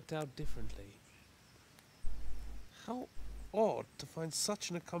would have worked out differently. How odd to find such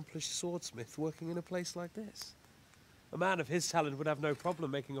an accomplished swordsmith working in a place like this. A man of his talent would have no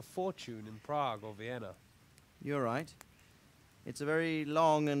problem making a fortune in Prague or Vienna. You're right. It's a very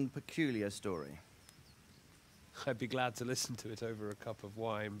long and peculiar story. I'd be glad to listen to it over a cup of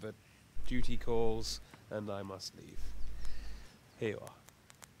wine, but duty calls, and I must leave. Here you are.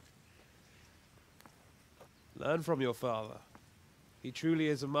 Learn from your father. He truly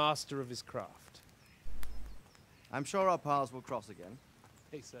is a master of his craft. I'm sure our paths will cross again.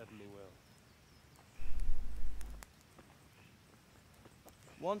 They certainly will.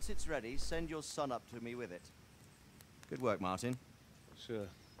 Once it's ready, send your son up to me with it. Good work, Martin. Sure.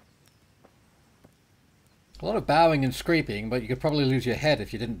 A lot of bowing and scraping, but you could probably lose your head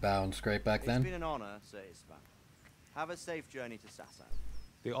if you didn't bow and scrape back then. It's been an honor, Sir Isvan. Have a safe journey to Sasau.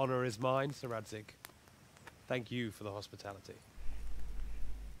 The honor is mine, Sir Radzig. Thank you for the hospitality.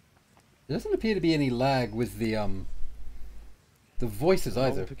 There doesn't appear to be any lag with the voices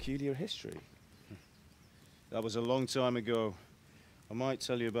either. Peculiar history. That was a long time ago. I might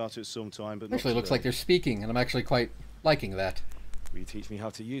tell you about it sometime, but Actually, it looks like they're speaking, and I'm actually quite liking that. Will you teach me how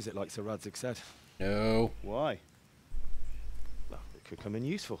to use it, like Sir Radzig said? No. Why? Well, it could come in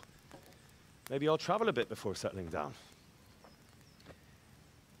useful. Maybe I'll travel a bit before settling down.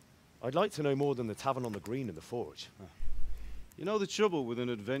 I'd like to know more than the tavern on the green and the forge. You know the trouble with an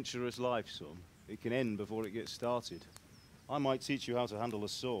adventurous life, son? It can end before it gets started. I might teach you how to handle a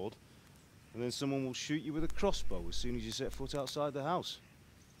sword, and then someone will shoot you with a crossbow as soon as you set foot outside the house.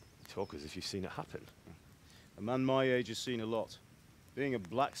 You talk as if you've seen it happen. A man my age has seen a lot. Being a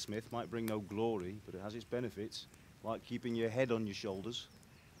blacksmith might bring no glory, but it has its benefits, like keeping your head on your shoulders.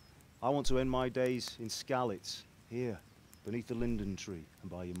 I want to end my days in Skalitz, here, beneath the linden tree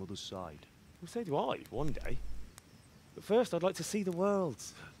and by your mother's side. Well, so do I, one day. But first, I'd like to see the world,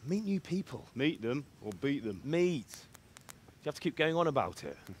 meet new people. Meet them or beat them? Meet. You have to keep going on about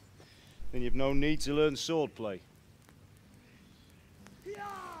it. Then you've no need to learn swordplay.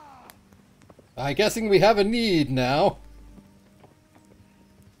 I'm guessing we have a need now.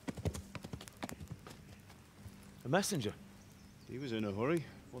 A messenger. He was in a hurry.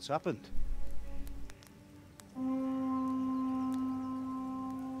 What's happened?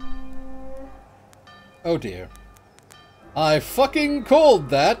 Oh dear. I fucking called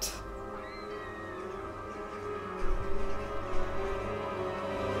that!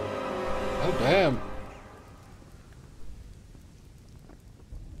 Damn.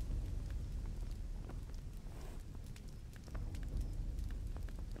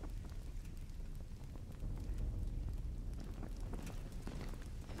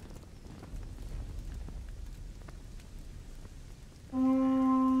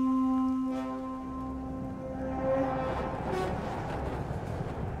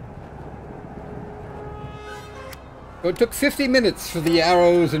 So it took 50 minutes for the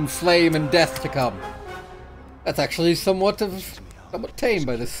arrows and flame and death to come. That's actually somewhat tame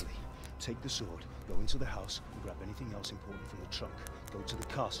by this. Take the sword, go into the house, and grab anything else important from the trunk. Go to the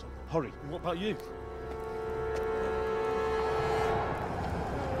castle. Hurry. What about you?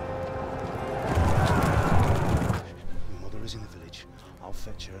 Your mother is in the village. I'll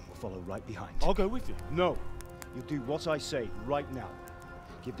fetch her and we'll follow right behind. I'll go with you. No. You do what I say right now.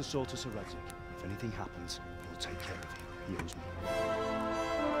 Give the sword to Sir Radzik. If anything happens, he'll take care of you. He owes me.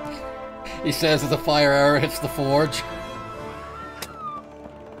 He says as a fire arrow hits the forge.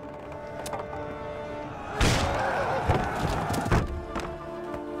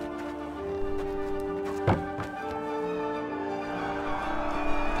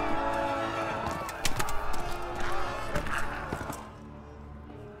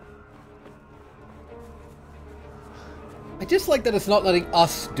 I just like that it's not letting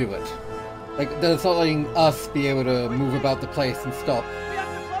us do it. Like, that it's not letting us be able to move about the place and stop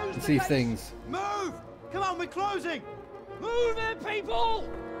and see things. Move! Come on, we're closing! Move it, people!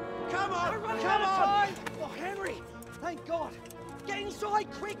 Come on, come on! Oh, Henry, thank God. Get inside,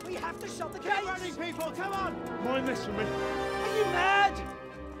 quick, we have to shut the gates! Get running, people, come on! Mind this for me. Are you mad?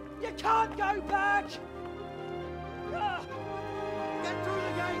 You can't go back! Get through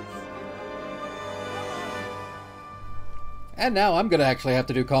the gates! And now I'm gonna actually have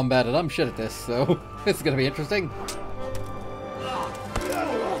to do combat, and I'm shit at this, so this is gonna be interesting.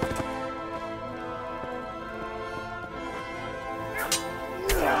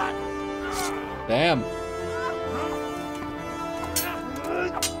 Damn.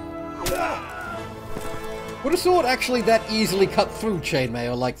 Would a sword actually that easily cut through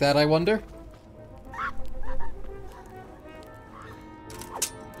chainmail like that, I wonder?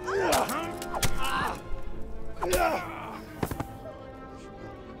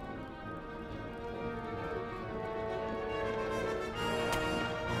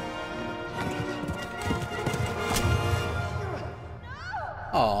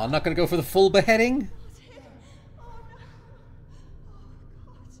 Oh, I'm not going to go for the full beheading?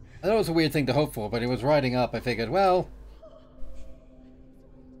 I thought it was a weird thing to hope for, but it was riding up. I figured, well,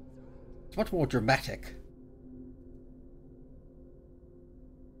 it's much more dramatic.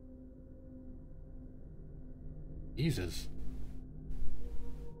 Jesus.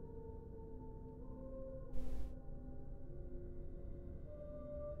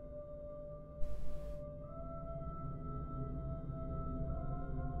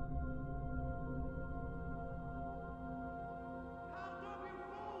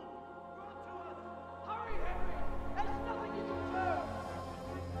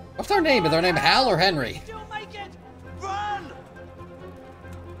 What's their name? Is their name Hal or Henry?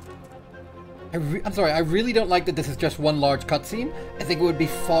 I'm sorry, I really don't like that this is just one large cutscene. I think it would be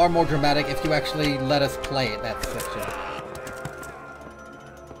far more dramatic if you actually let us play it, that section.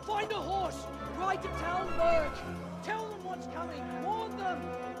 Find a horse! Ride to Talmberg! Tell them what's coming! Warn them!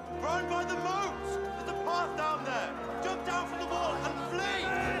 Run by the moats! There's a path down there! Jump down from the wall and flee!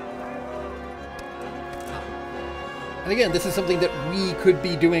 And again, this is something that we could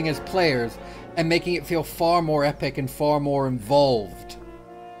be doing as players and making it feel far more epic and far more involved.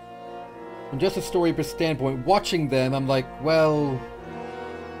 From just a story standpoint, watching them, I'm like, well,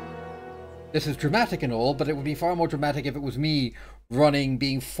 this is dramatic and all, but it would be far more dramatic if it was me running,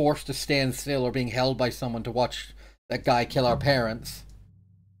 being forced to stand still, or being held by someone to watch that guy kill our parents,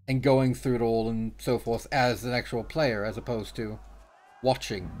 and going through it all and so forth as an actual player, as opposed to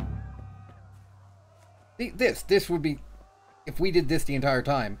watching. This would be, if we did this the entire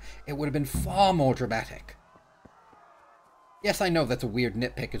time, it would have been far more dramatic. Yes, I know that's a weird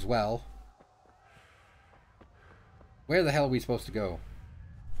nitpick as well. Where the hell are we supposed to go?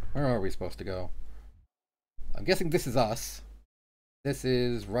 Where are we supposed to go? I'm guessing this is us. This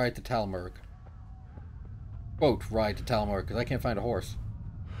is ride to Talmberg. Quote, ride to Talmberg, because I can't find a horse.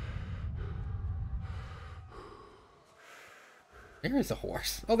 There is a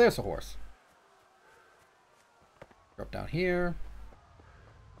horse. Oh, there's a horse. Drop down here.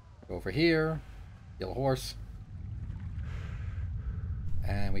 Go over here. Kill a horse.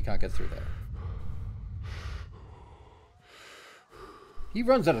 And we can't get through there. He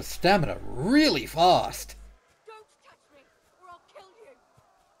runs out of stamina really fast. Don't touch me, or I'll kill you!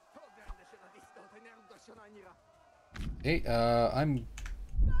 Pull down the Hey, I'm...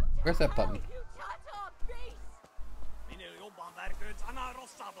 Where's that button?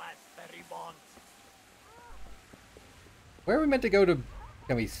 Where are we meant to go to...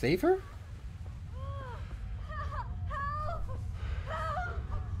 Can we save her?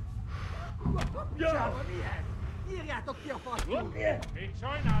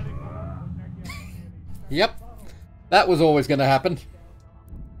 Yep. That was always going to happen.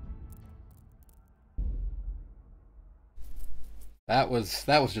 That was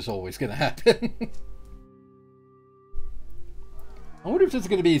just always going to happen. I wonder if this is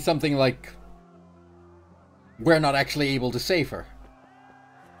going to be something like we're not actually able to save her.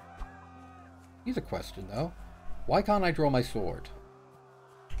 Here's a question though. Why can't I draw my sword?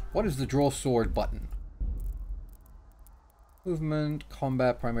 What is the draw sword button? Movement,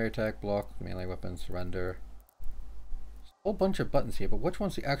 combat, primary attack, block, melee weapon, surrender. There's a whole bunch of buttons here, but which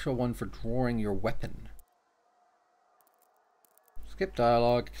one's the actual one for drawing your weapon? Skip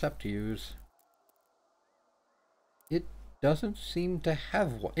dialogue, accept to use. It doesn't seem to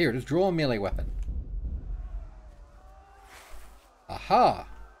have one. Here it is, draw a melee weapon. Aha!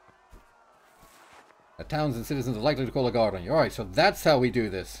 The towns and citizens are likely to call a guard on you. Alright, so that's how we do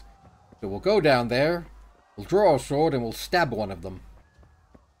this. So we'll go down there, we'll draw a sword, and we'll stab one of them.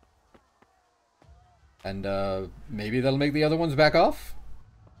 And, maybe that'll make the other ones back off?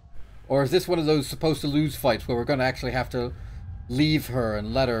 Or is this one of those supposed to lose fights where we're going to actually have to leave her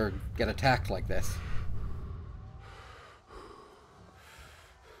and let her get attacked like this?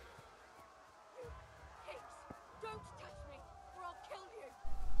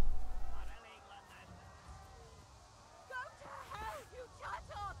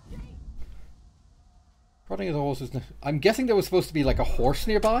 Prodding of the horses. I'm guessing there was supposed to be like a horse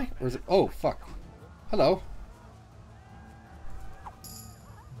nearby? Or is it? Oh, fuck. Hello.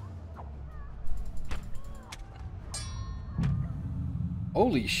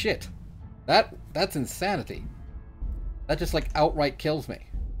 Holy shit. That's insanity. That just like outright kills me.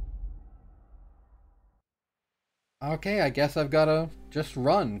 Okay, I guess I've gotta just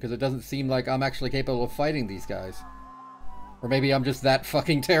run, because it doesn't seem like I'm actually capable of fighting these guys. Or maybe I'm just that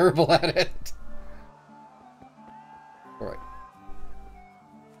fucking terrible at it. Alright.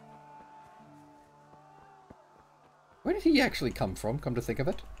 Where did he actually come from, come to think of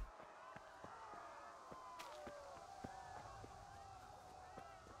it?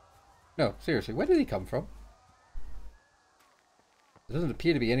 No, seriously, where did he come from? There doesn't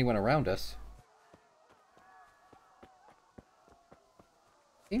appear to be anyone around us.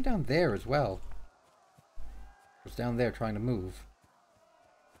 He came down there as well. He was down there trying to move.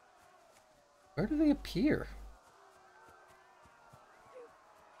 Where do they appear?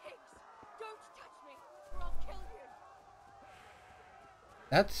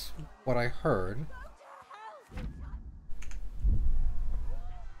 That's what I heard.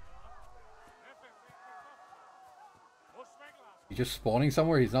 He's just spawning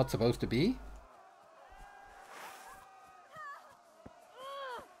somewhere he's not supposed to be?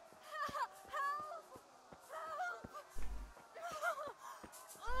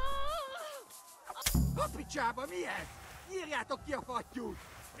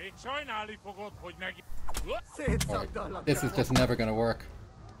 Right. This is just never gonna work.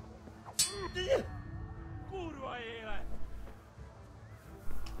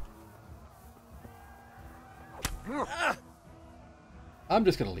 I'm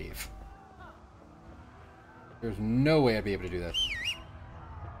just gonna leave. There's no way I'd be able to do this.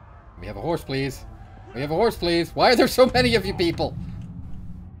 We have a horse, please. We have a horse, please. Why are there so many of you people?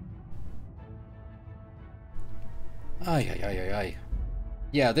 Ay, ay, ay, ay, ay.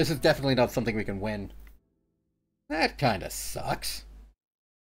 Yeah, this is definitely not something we can win. That kinda sucks.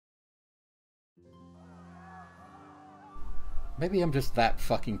 Maybe I'm just that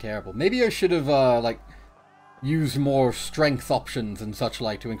fucking terrible. Maybe I should have, like, used more strength options and such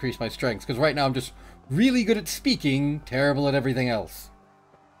like to increase my strengths, because right now I'm just really good at speaking, terrible at everything else.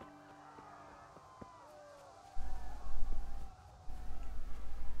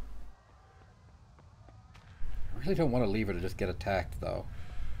 I really don't want to leave her to just get attacked, though.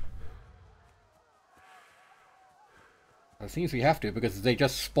 It seems we have to, because they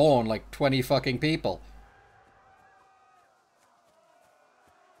just spawn like 20 fucking people.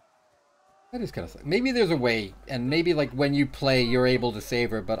 That is kind of... Maybe there's a way, and maybe like when you play you're able to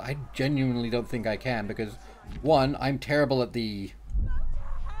save her, but I genuinely don't think I can, because one, I'm terrible at the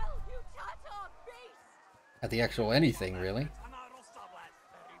actual anything, really.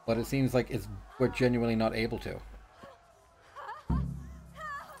 But it seems like we're genuinely not able to.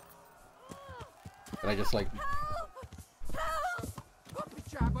 But I just like...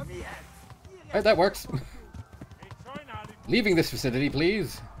 Alright, that works. Leaving this vicinity,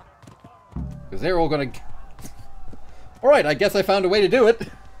 please. Because they're all gonna... Alright, I guess I found a way to do it.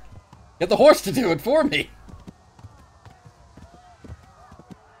 Get the horse to do it for me.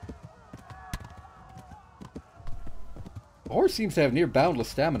 The horse seems to have near boundless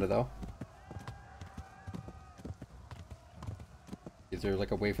stamina, though. Is there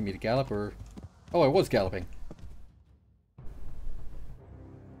like a way for me to gallop, or... Oh, I was galloping.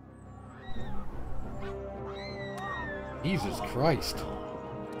 Jesus Christ.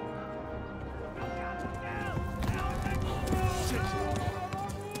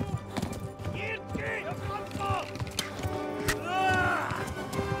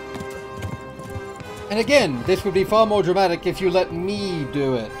 And again, this would be far more dramatic if you let me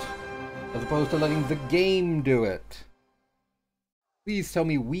do it, as opposed to letting the game do it. Please tell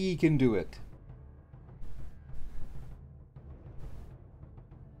me we can do it.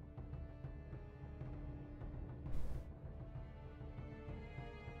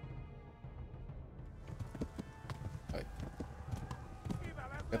 Right. You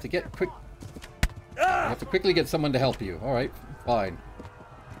have to get quick. You have to quickly get someone to help you. Alright, fine.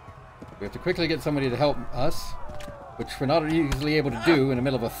 We have to quickly get somebody to help us, which we're not easily able to do in the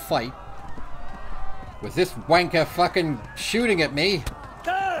middle of a fight. With this wanker fucking shooting at me.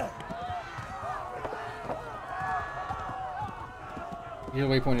 Either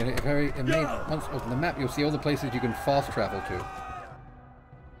waypoint, once open the map, you'll see all the places you can fast travel to.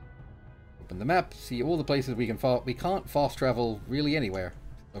 Open the map, see all the places we can we can't fast travel really anywhere.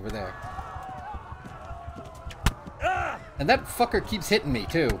 Over there. And that fucker keeps hitting me,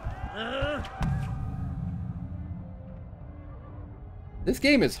 too. This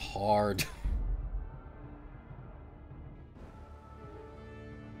game is hard.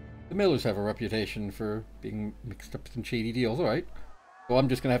 The Millers have a reputation for being mixed up in shady deals, alright. Well, I'm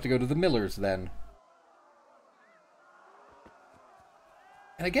just gonna have to go to the Millers then.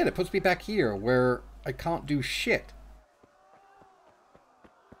 And again, it puts me back here where I can't do shit.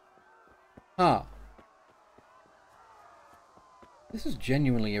 Huh. This is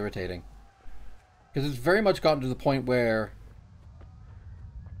genuinely irritating. Because it's very much gotten to the point where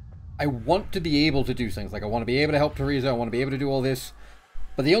I want to be able to do things. Like, I want to be able to help Teresa, I want to be able to do all this.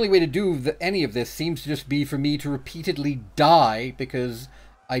 But the only way to do any of this seems to just be for me to repeatedly die because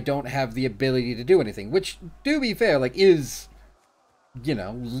I don't have the ability to do anything. Which, to be fair, like, is, you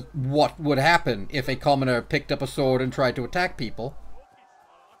know, what would happen if a commoner picked up a sword and tried to attack people.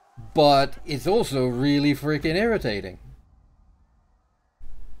 But it's also really freaking irritating.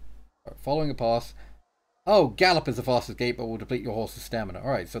 Following a path. Oh, gallop is the fastest gait, but will deplete your horse's stamina.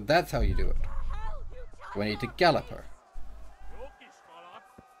 Alright, so that's how you do it. Do I need to gallop her?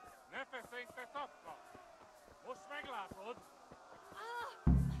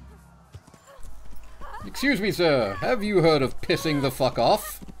 Excuse me, sir. Have you heard of pissing the fuck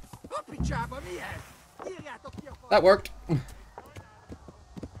off? That worked.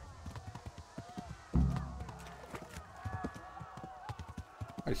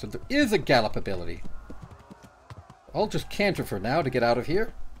 Alright, so there is a gallop ability. I'll just canter for now to get out of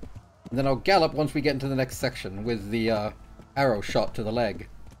here. And then I'll gallop once we get into the next section with the arrow shot to the leg.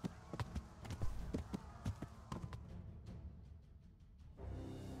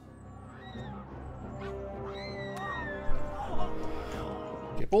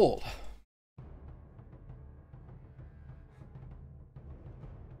 Get ball.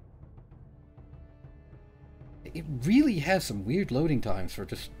 It really has some weird loading times for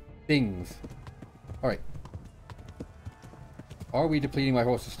just things. Alright. Are we depleting my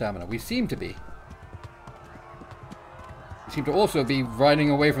horse's stamina? We seem to be. We seem to also be riding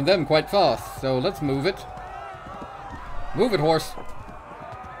away from them quite fast, so let's move it. Move it, horse.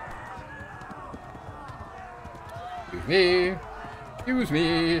 Excuse me. Excuse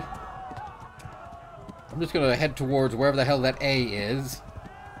me. I'm just gonna head towards wherever the hell that A is.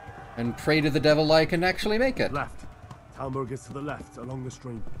 And pray to the devil I can actually make it. Left. Talmberg is to the left, along the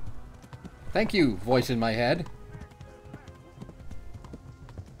stream. Thank you, voice in my head.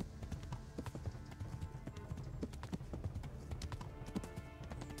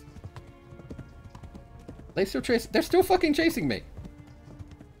 They're still fucking chasing me.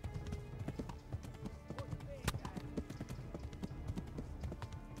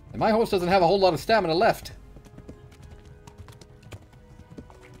 And my horse doesn't have a whole lot of stamina left.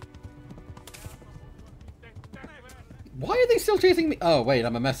 Why are they still chasing me? Oh, wait,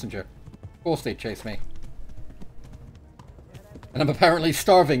 I'm a messenger. Of course they chase me. And I'm apparently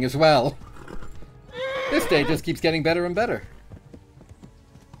starving as well. This day just keeps getting better and better.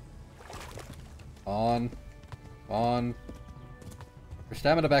 On. On. Your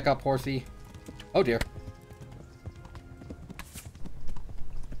stamina back up, horsey. Oh dear.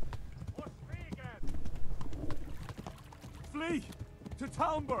 Flee! To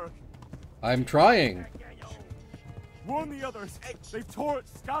Talmberg! I'm trying. Warn the others! They've tore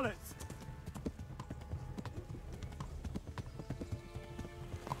Skalitz!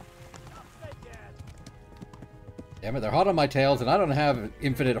 Damn it, they're hot on my tails, and I don't have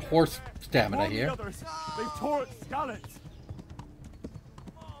infinite horse stamina Warn here. the others! They've tore Skalitz!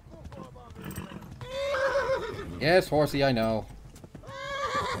 Yes, horsey, I know.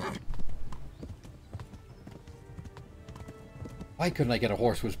 Why couldn't I get a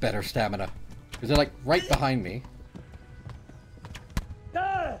horse with better stamina? Because they're like right behind me.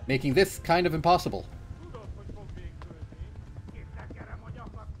 Making this kind of impossible.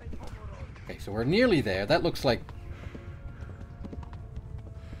 Okay, so we're nearly there. That looks like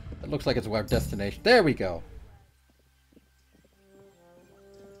it's our destination. There we go.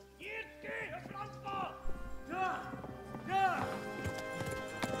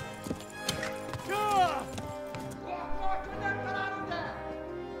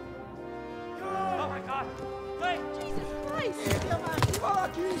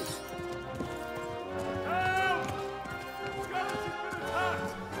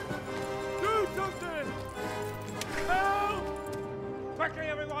 Quickly,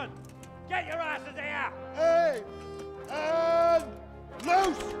 everyone! Get your asses here! Hey! And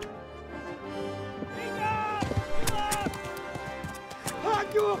loose!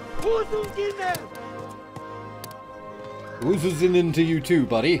 Oozing into you too,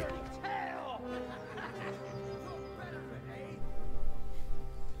 buddy. I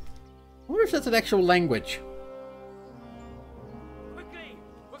wonder if that's an actual language. Quickly!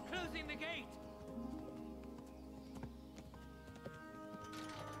 We're closing the gate!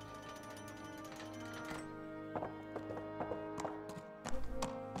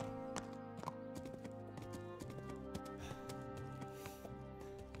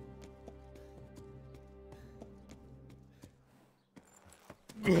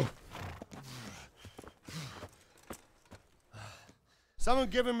 Someone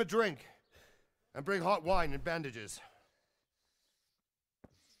give him a drink. And bring hot wine and bandages.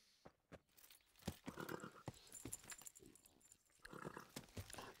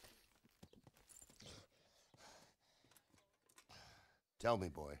 Tell me,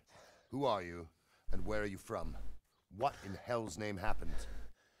 boy, who are you and where are you from? What in hell's name happened?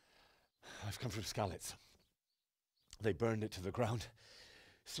 I've come from Skalitz. They burned it to the ground.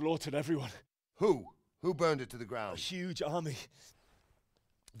 Slaughtered everyone. Who? Who burned it to the ground? A huge army.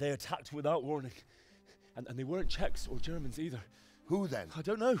 They attacked without warning. And they weren't Czechs or Germans either. Who then? I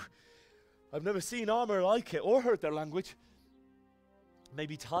don't know. I've never seen armor like it or heard their language.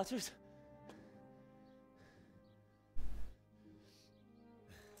 Maybe Tatars?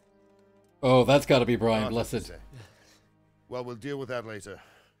 Oh, that's got to be Brian Blessed. Well, we'll deal with that later.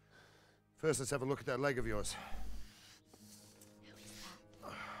 First, let's have a look at that leg of yours.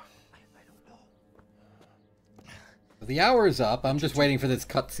 The hour is up. I'm just waiting for this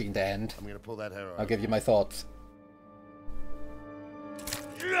cutscene to end. I'm going to pull that hair out. I'll give you my thoughts.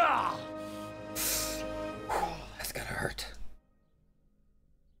 That's gotta hurt.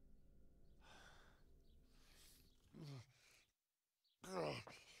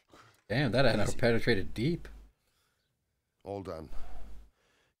 Damn, that arrow penetrated deep. All done.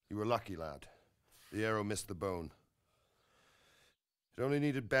 You were lucky, lad. The arrow missed the bone. It only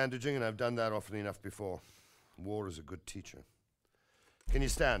needed bandaging, and I've done that often enough before. War is a good teacher. Can you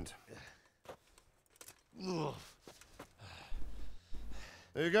stand? There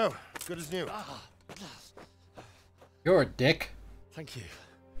you go. Good as new. You're a dick. Thank you.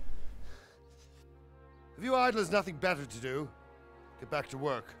 Have you idlers nothing better to do? Get back to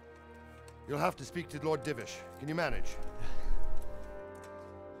work. You'll have to speak to Lord Divish. Can you manage?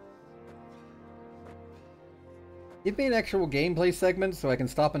 Give me an actual gameplay segment so I can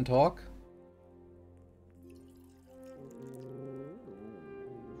stop and talk.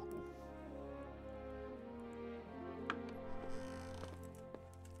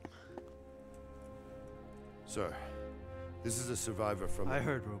 Sir, this is a survivor from... I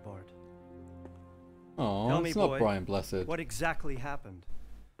heard, Robard. Oh, Tell me, it's not boy, Brian Blessed. what exactly happened?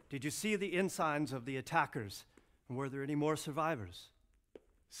 Did you see the ensigns of the attackers? And were there any more survivors?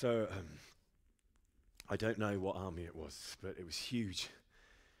 So, I don't know what army it was, but it was huge.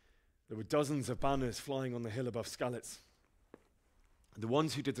 There were dozens of banners flying on the hill above Skalitz. The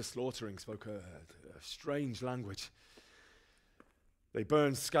ones who did the slaughtering spoke a strange language. They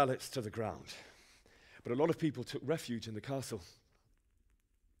burned Skalitz to the ground. But a lot of people took refuge in the castle.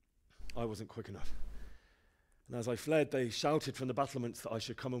 I wasn't quick enough. And as I fled, they shouted from the battlements that I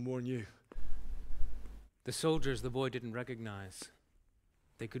should come and warn you. The soldiers the boy didn't recognize.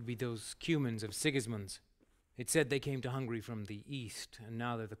 They could be those Cumans of Sigismund's. It said they came to Hungary from the east, and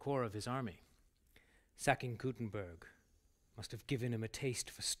now they're the core of his army. Sacking Gutenberg must have given him a taste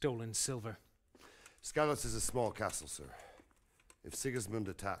for stolen silver. Skalitz is a small castle, sir. If Sigismund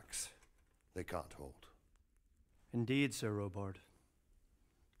attacks, they can't hold. Indeed, Sir Robard.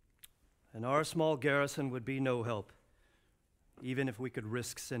 And our small garrison would be no help, even if we could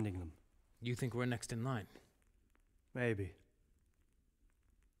risk sending them. You think we're next in line? Maybe.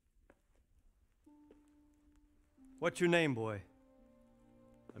 What's your name, boy?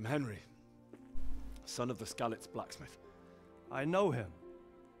 I'm Henry, son of the Skalitz blacksmith. I know him.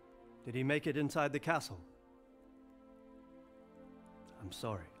 Did he make it inside the castle? I'm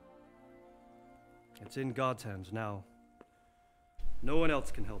sorry. It's in God's hands now. No one else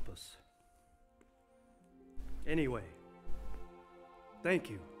can help us. Anyway,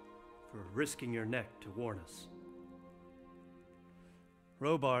 thank you for risking your neck to warn us.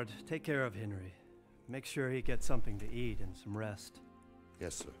 Robard, take care of Henry. Make sure he gets something to eat and some rest.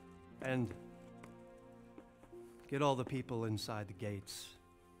 Yes, sir. And get all the people inside the gates.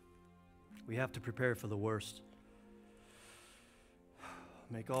 We have to prepare for the worst.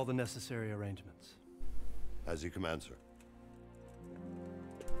 Make all the necessary arrangements. As you command, sir.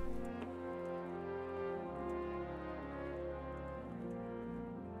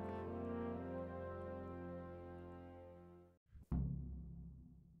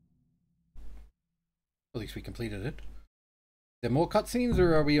 At least we completed it. Are there more cutscenes,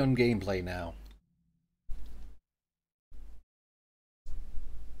 or are we on gameplay now?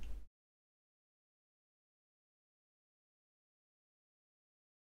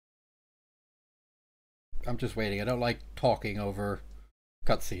 I'm just waiting. I don't like talking over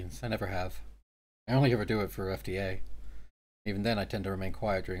cutscenes. I never have. I only ever do it for F.T.A. Even then, I tend to remain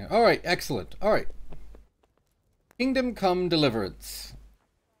quiet during it. Alright, excellent. Alright. Kingdom Come Deliverance.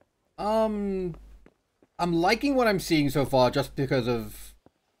 I'm liking what I'm seeing so far just because of...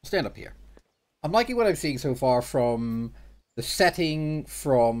 Stand up here. I'm liking what I'm seeing so far from the setting,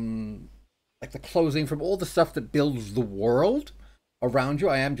 from like the closing, from all the stuff that builds the world around you.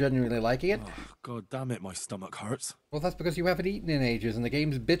 I am genuinely liking it. Oh, God damn it, my stomach hurts. Well, that's because you haven't eaten in ages and the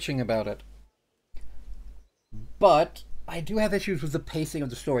game's bitching about it. But I do have issues with the pacing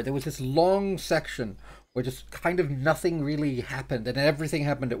of the story. There was this long section where just kind of nothing really happened and everything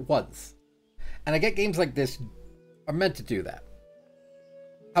happened at once. And I get games like this are meant to do that.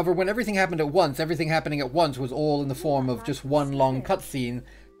 However, when everything happened at once, everything happening at once was all in the form of just one long cutscene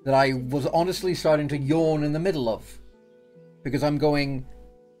that I was honestly starting to yawn in the middle of. Because I'm going,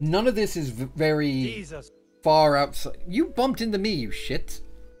 none of this is very far outside. You bumped into me, you shit.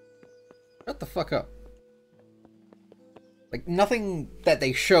 Shut the fuck up. Like, nothing that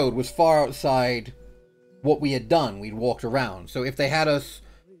they showed was far outside what we had done. We'd walked around. So if they had us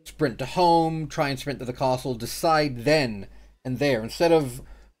sprint to home, try and sprint to the castle, decide then and there. Instead of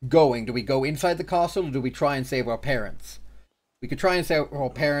going, do we go inside the castle or do we try and save our parents? We could try and save our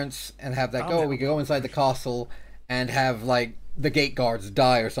parents and have that go. We could go inside the castle and have, like, the gate guards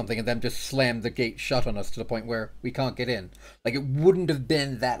die or something and then just slam the gate shut on us to the point where we can't get in. Like, it wouldn't have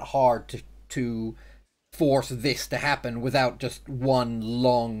been that hard to force this to happen without just one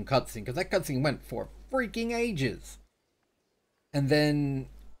long cutscene, because that cutscene went for freaking ages. And then,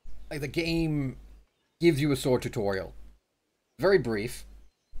 like, the game gives you a sword tutorial. Very brief.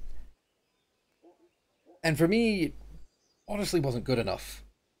 And for me, it honestly wasn't good enough.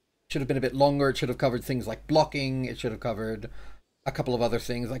 It should have been a bit longer. It should have covered things like blocking. It should have covered a couple of other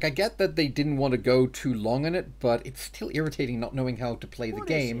things. Like, I get that they didn't want to go too long in it, but it's still irritating not knowing how to play the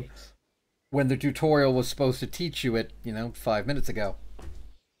game when the tutorial was supposed to teach you it, 5 minutes ago.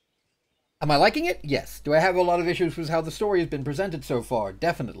 Am I liking it? Yes. Do I have a lot of issues with how the story has been presented so far?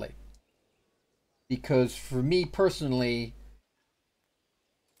 Definitely. Because for me personally,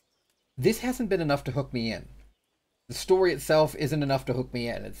 this hasn't been enough to hook me in. The story itself isn't enough to hook me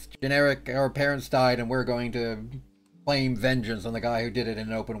in. It's generic, our parents died and we're going to claim vengeance on the guy who did it in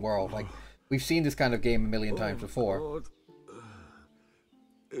an open world. Like, we've seen this kind of game a million times before.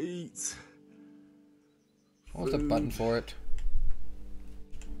 Eat. What's the button for it?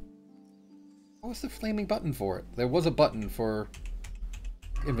 What's the flaming button for it? There was a button for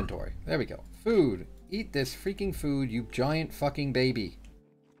inventory. There we go. Food. Eat this freaking food, you giant fucking baby.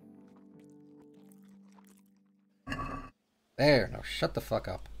 There. Now shut the fuck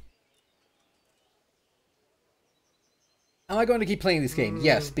up. Am I going to keep playing this game?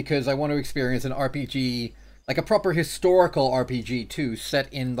 Yes, because I want to experience an RPG, like a proper historical RPG too,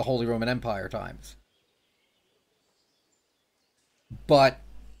 set in the Holy Roman Empire times. But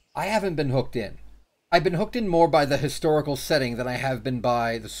I haven't been hooked in. I've been hooked in more by the historical setting than I have been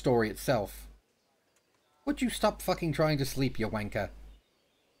by the story itself. Would you stop fucking trying to sleep, you wanker?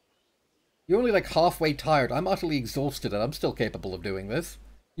 You're only like halfway tired. I'm utterly exhausted and I'm still capable of doing this.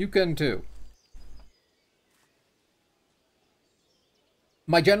 You can too.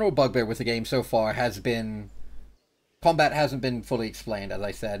 My general bugbear with the game so far has been... combat hasn't been fully explained, as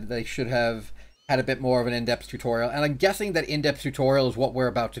I said. They should have had a bit more of an in-depth tutorial. And I'm guessing that in-depth tutorial is what we're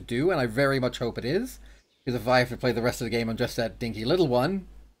about to do, and I very much hope it is. Because if I have to play the rest of the game on just that dinky little one...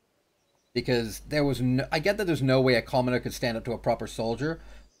 Because there was no... I get that there's no way a commoner could stand up to a proper soldier,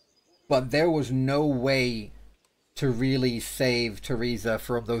 but there was no way to really save Teresa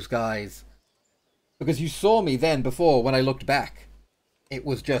from those guys. Because you saw me then, before, when I looked back. It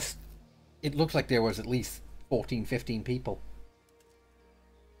was just... It looked like there was at least 14, 15 people.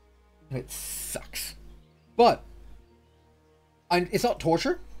 It sucks. But... it's not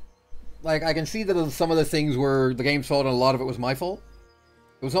torture. Like, I can see that some of the things were the game's fault and a lot of it was my fault.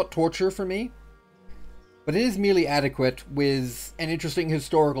 It was not torture for me. But it is merely adequate with an interesting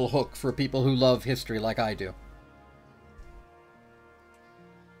historical hook for people who love history like I do.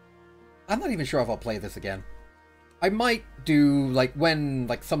 I'm not even sure if I'll play this again. I might do, like, when,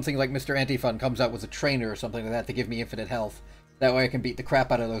 like, something like Mr. Antifun comes out with a trainer or something like that to give me infinite health. That way I can beat the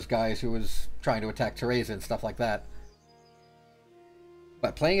crap out of those guys who was trying to attack Teresa and stuff like that.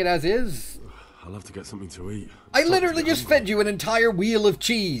 But playing it as is... I'll have to get something to eat. I literally just fed you an entire wheel of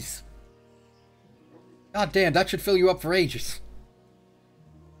cheese! God damn, that should fill you up for ages.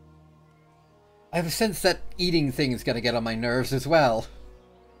 I have a sense that eating things gonna get on my nerves as well.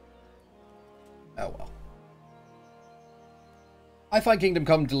 Oh well. I find Kingdom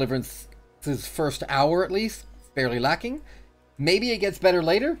Come Deliverance's first hour, at least, fairly lacking. Maybe it gets better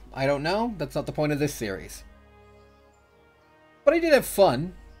later? I don't know. That's not the point of this series. But I did have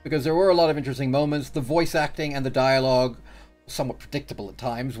fun, because there were a lot of interesting moments. The voice acting and the dialogue, somewhat predictable at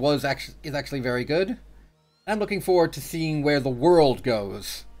times, is actually very good. I'm looking forward to seeing where the world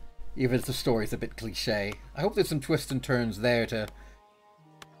goes, even if the story's a bit cliche. I hope there's some twists and turns there to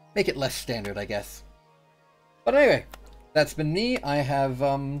make it less standard, I guess. But anyway, that's been me. I have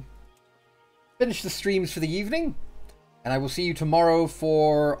finished the streams for the evening, and I will see you tomorrow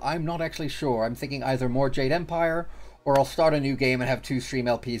for... I'm not actually sure. I'm thinking either more Jade Empire, or I'll start a new game and have 2 stream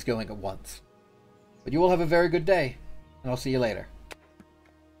LPs going at once. But you all have a very good day, and I'll see you later.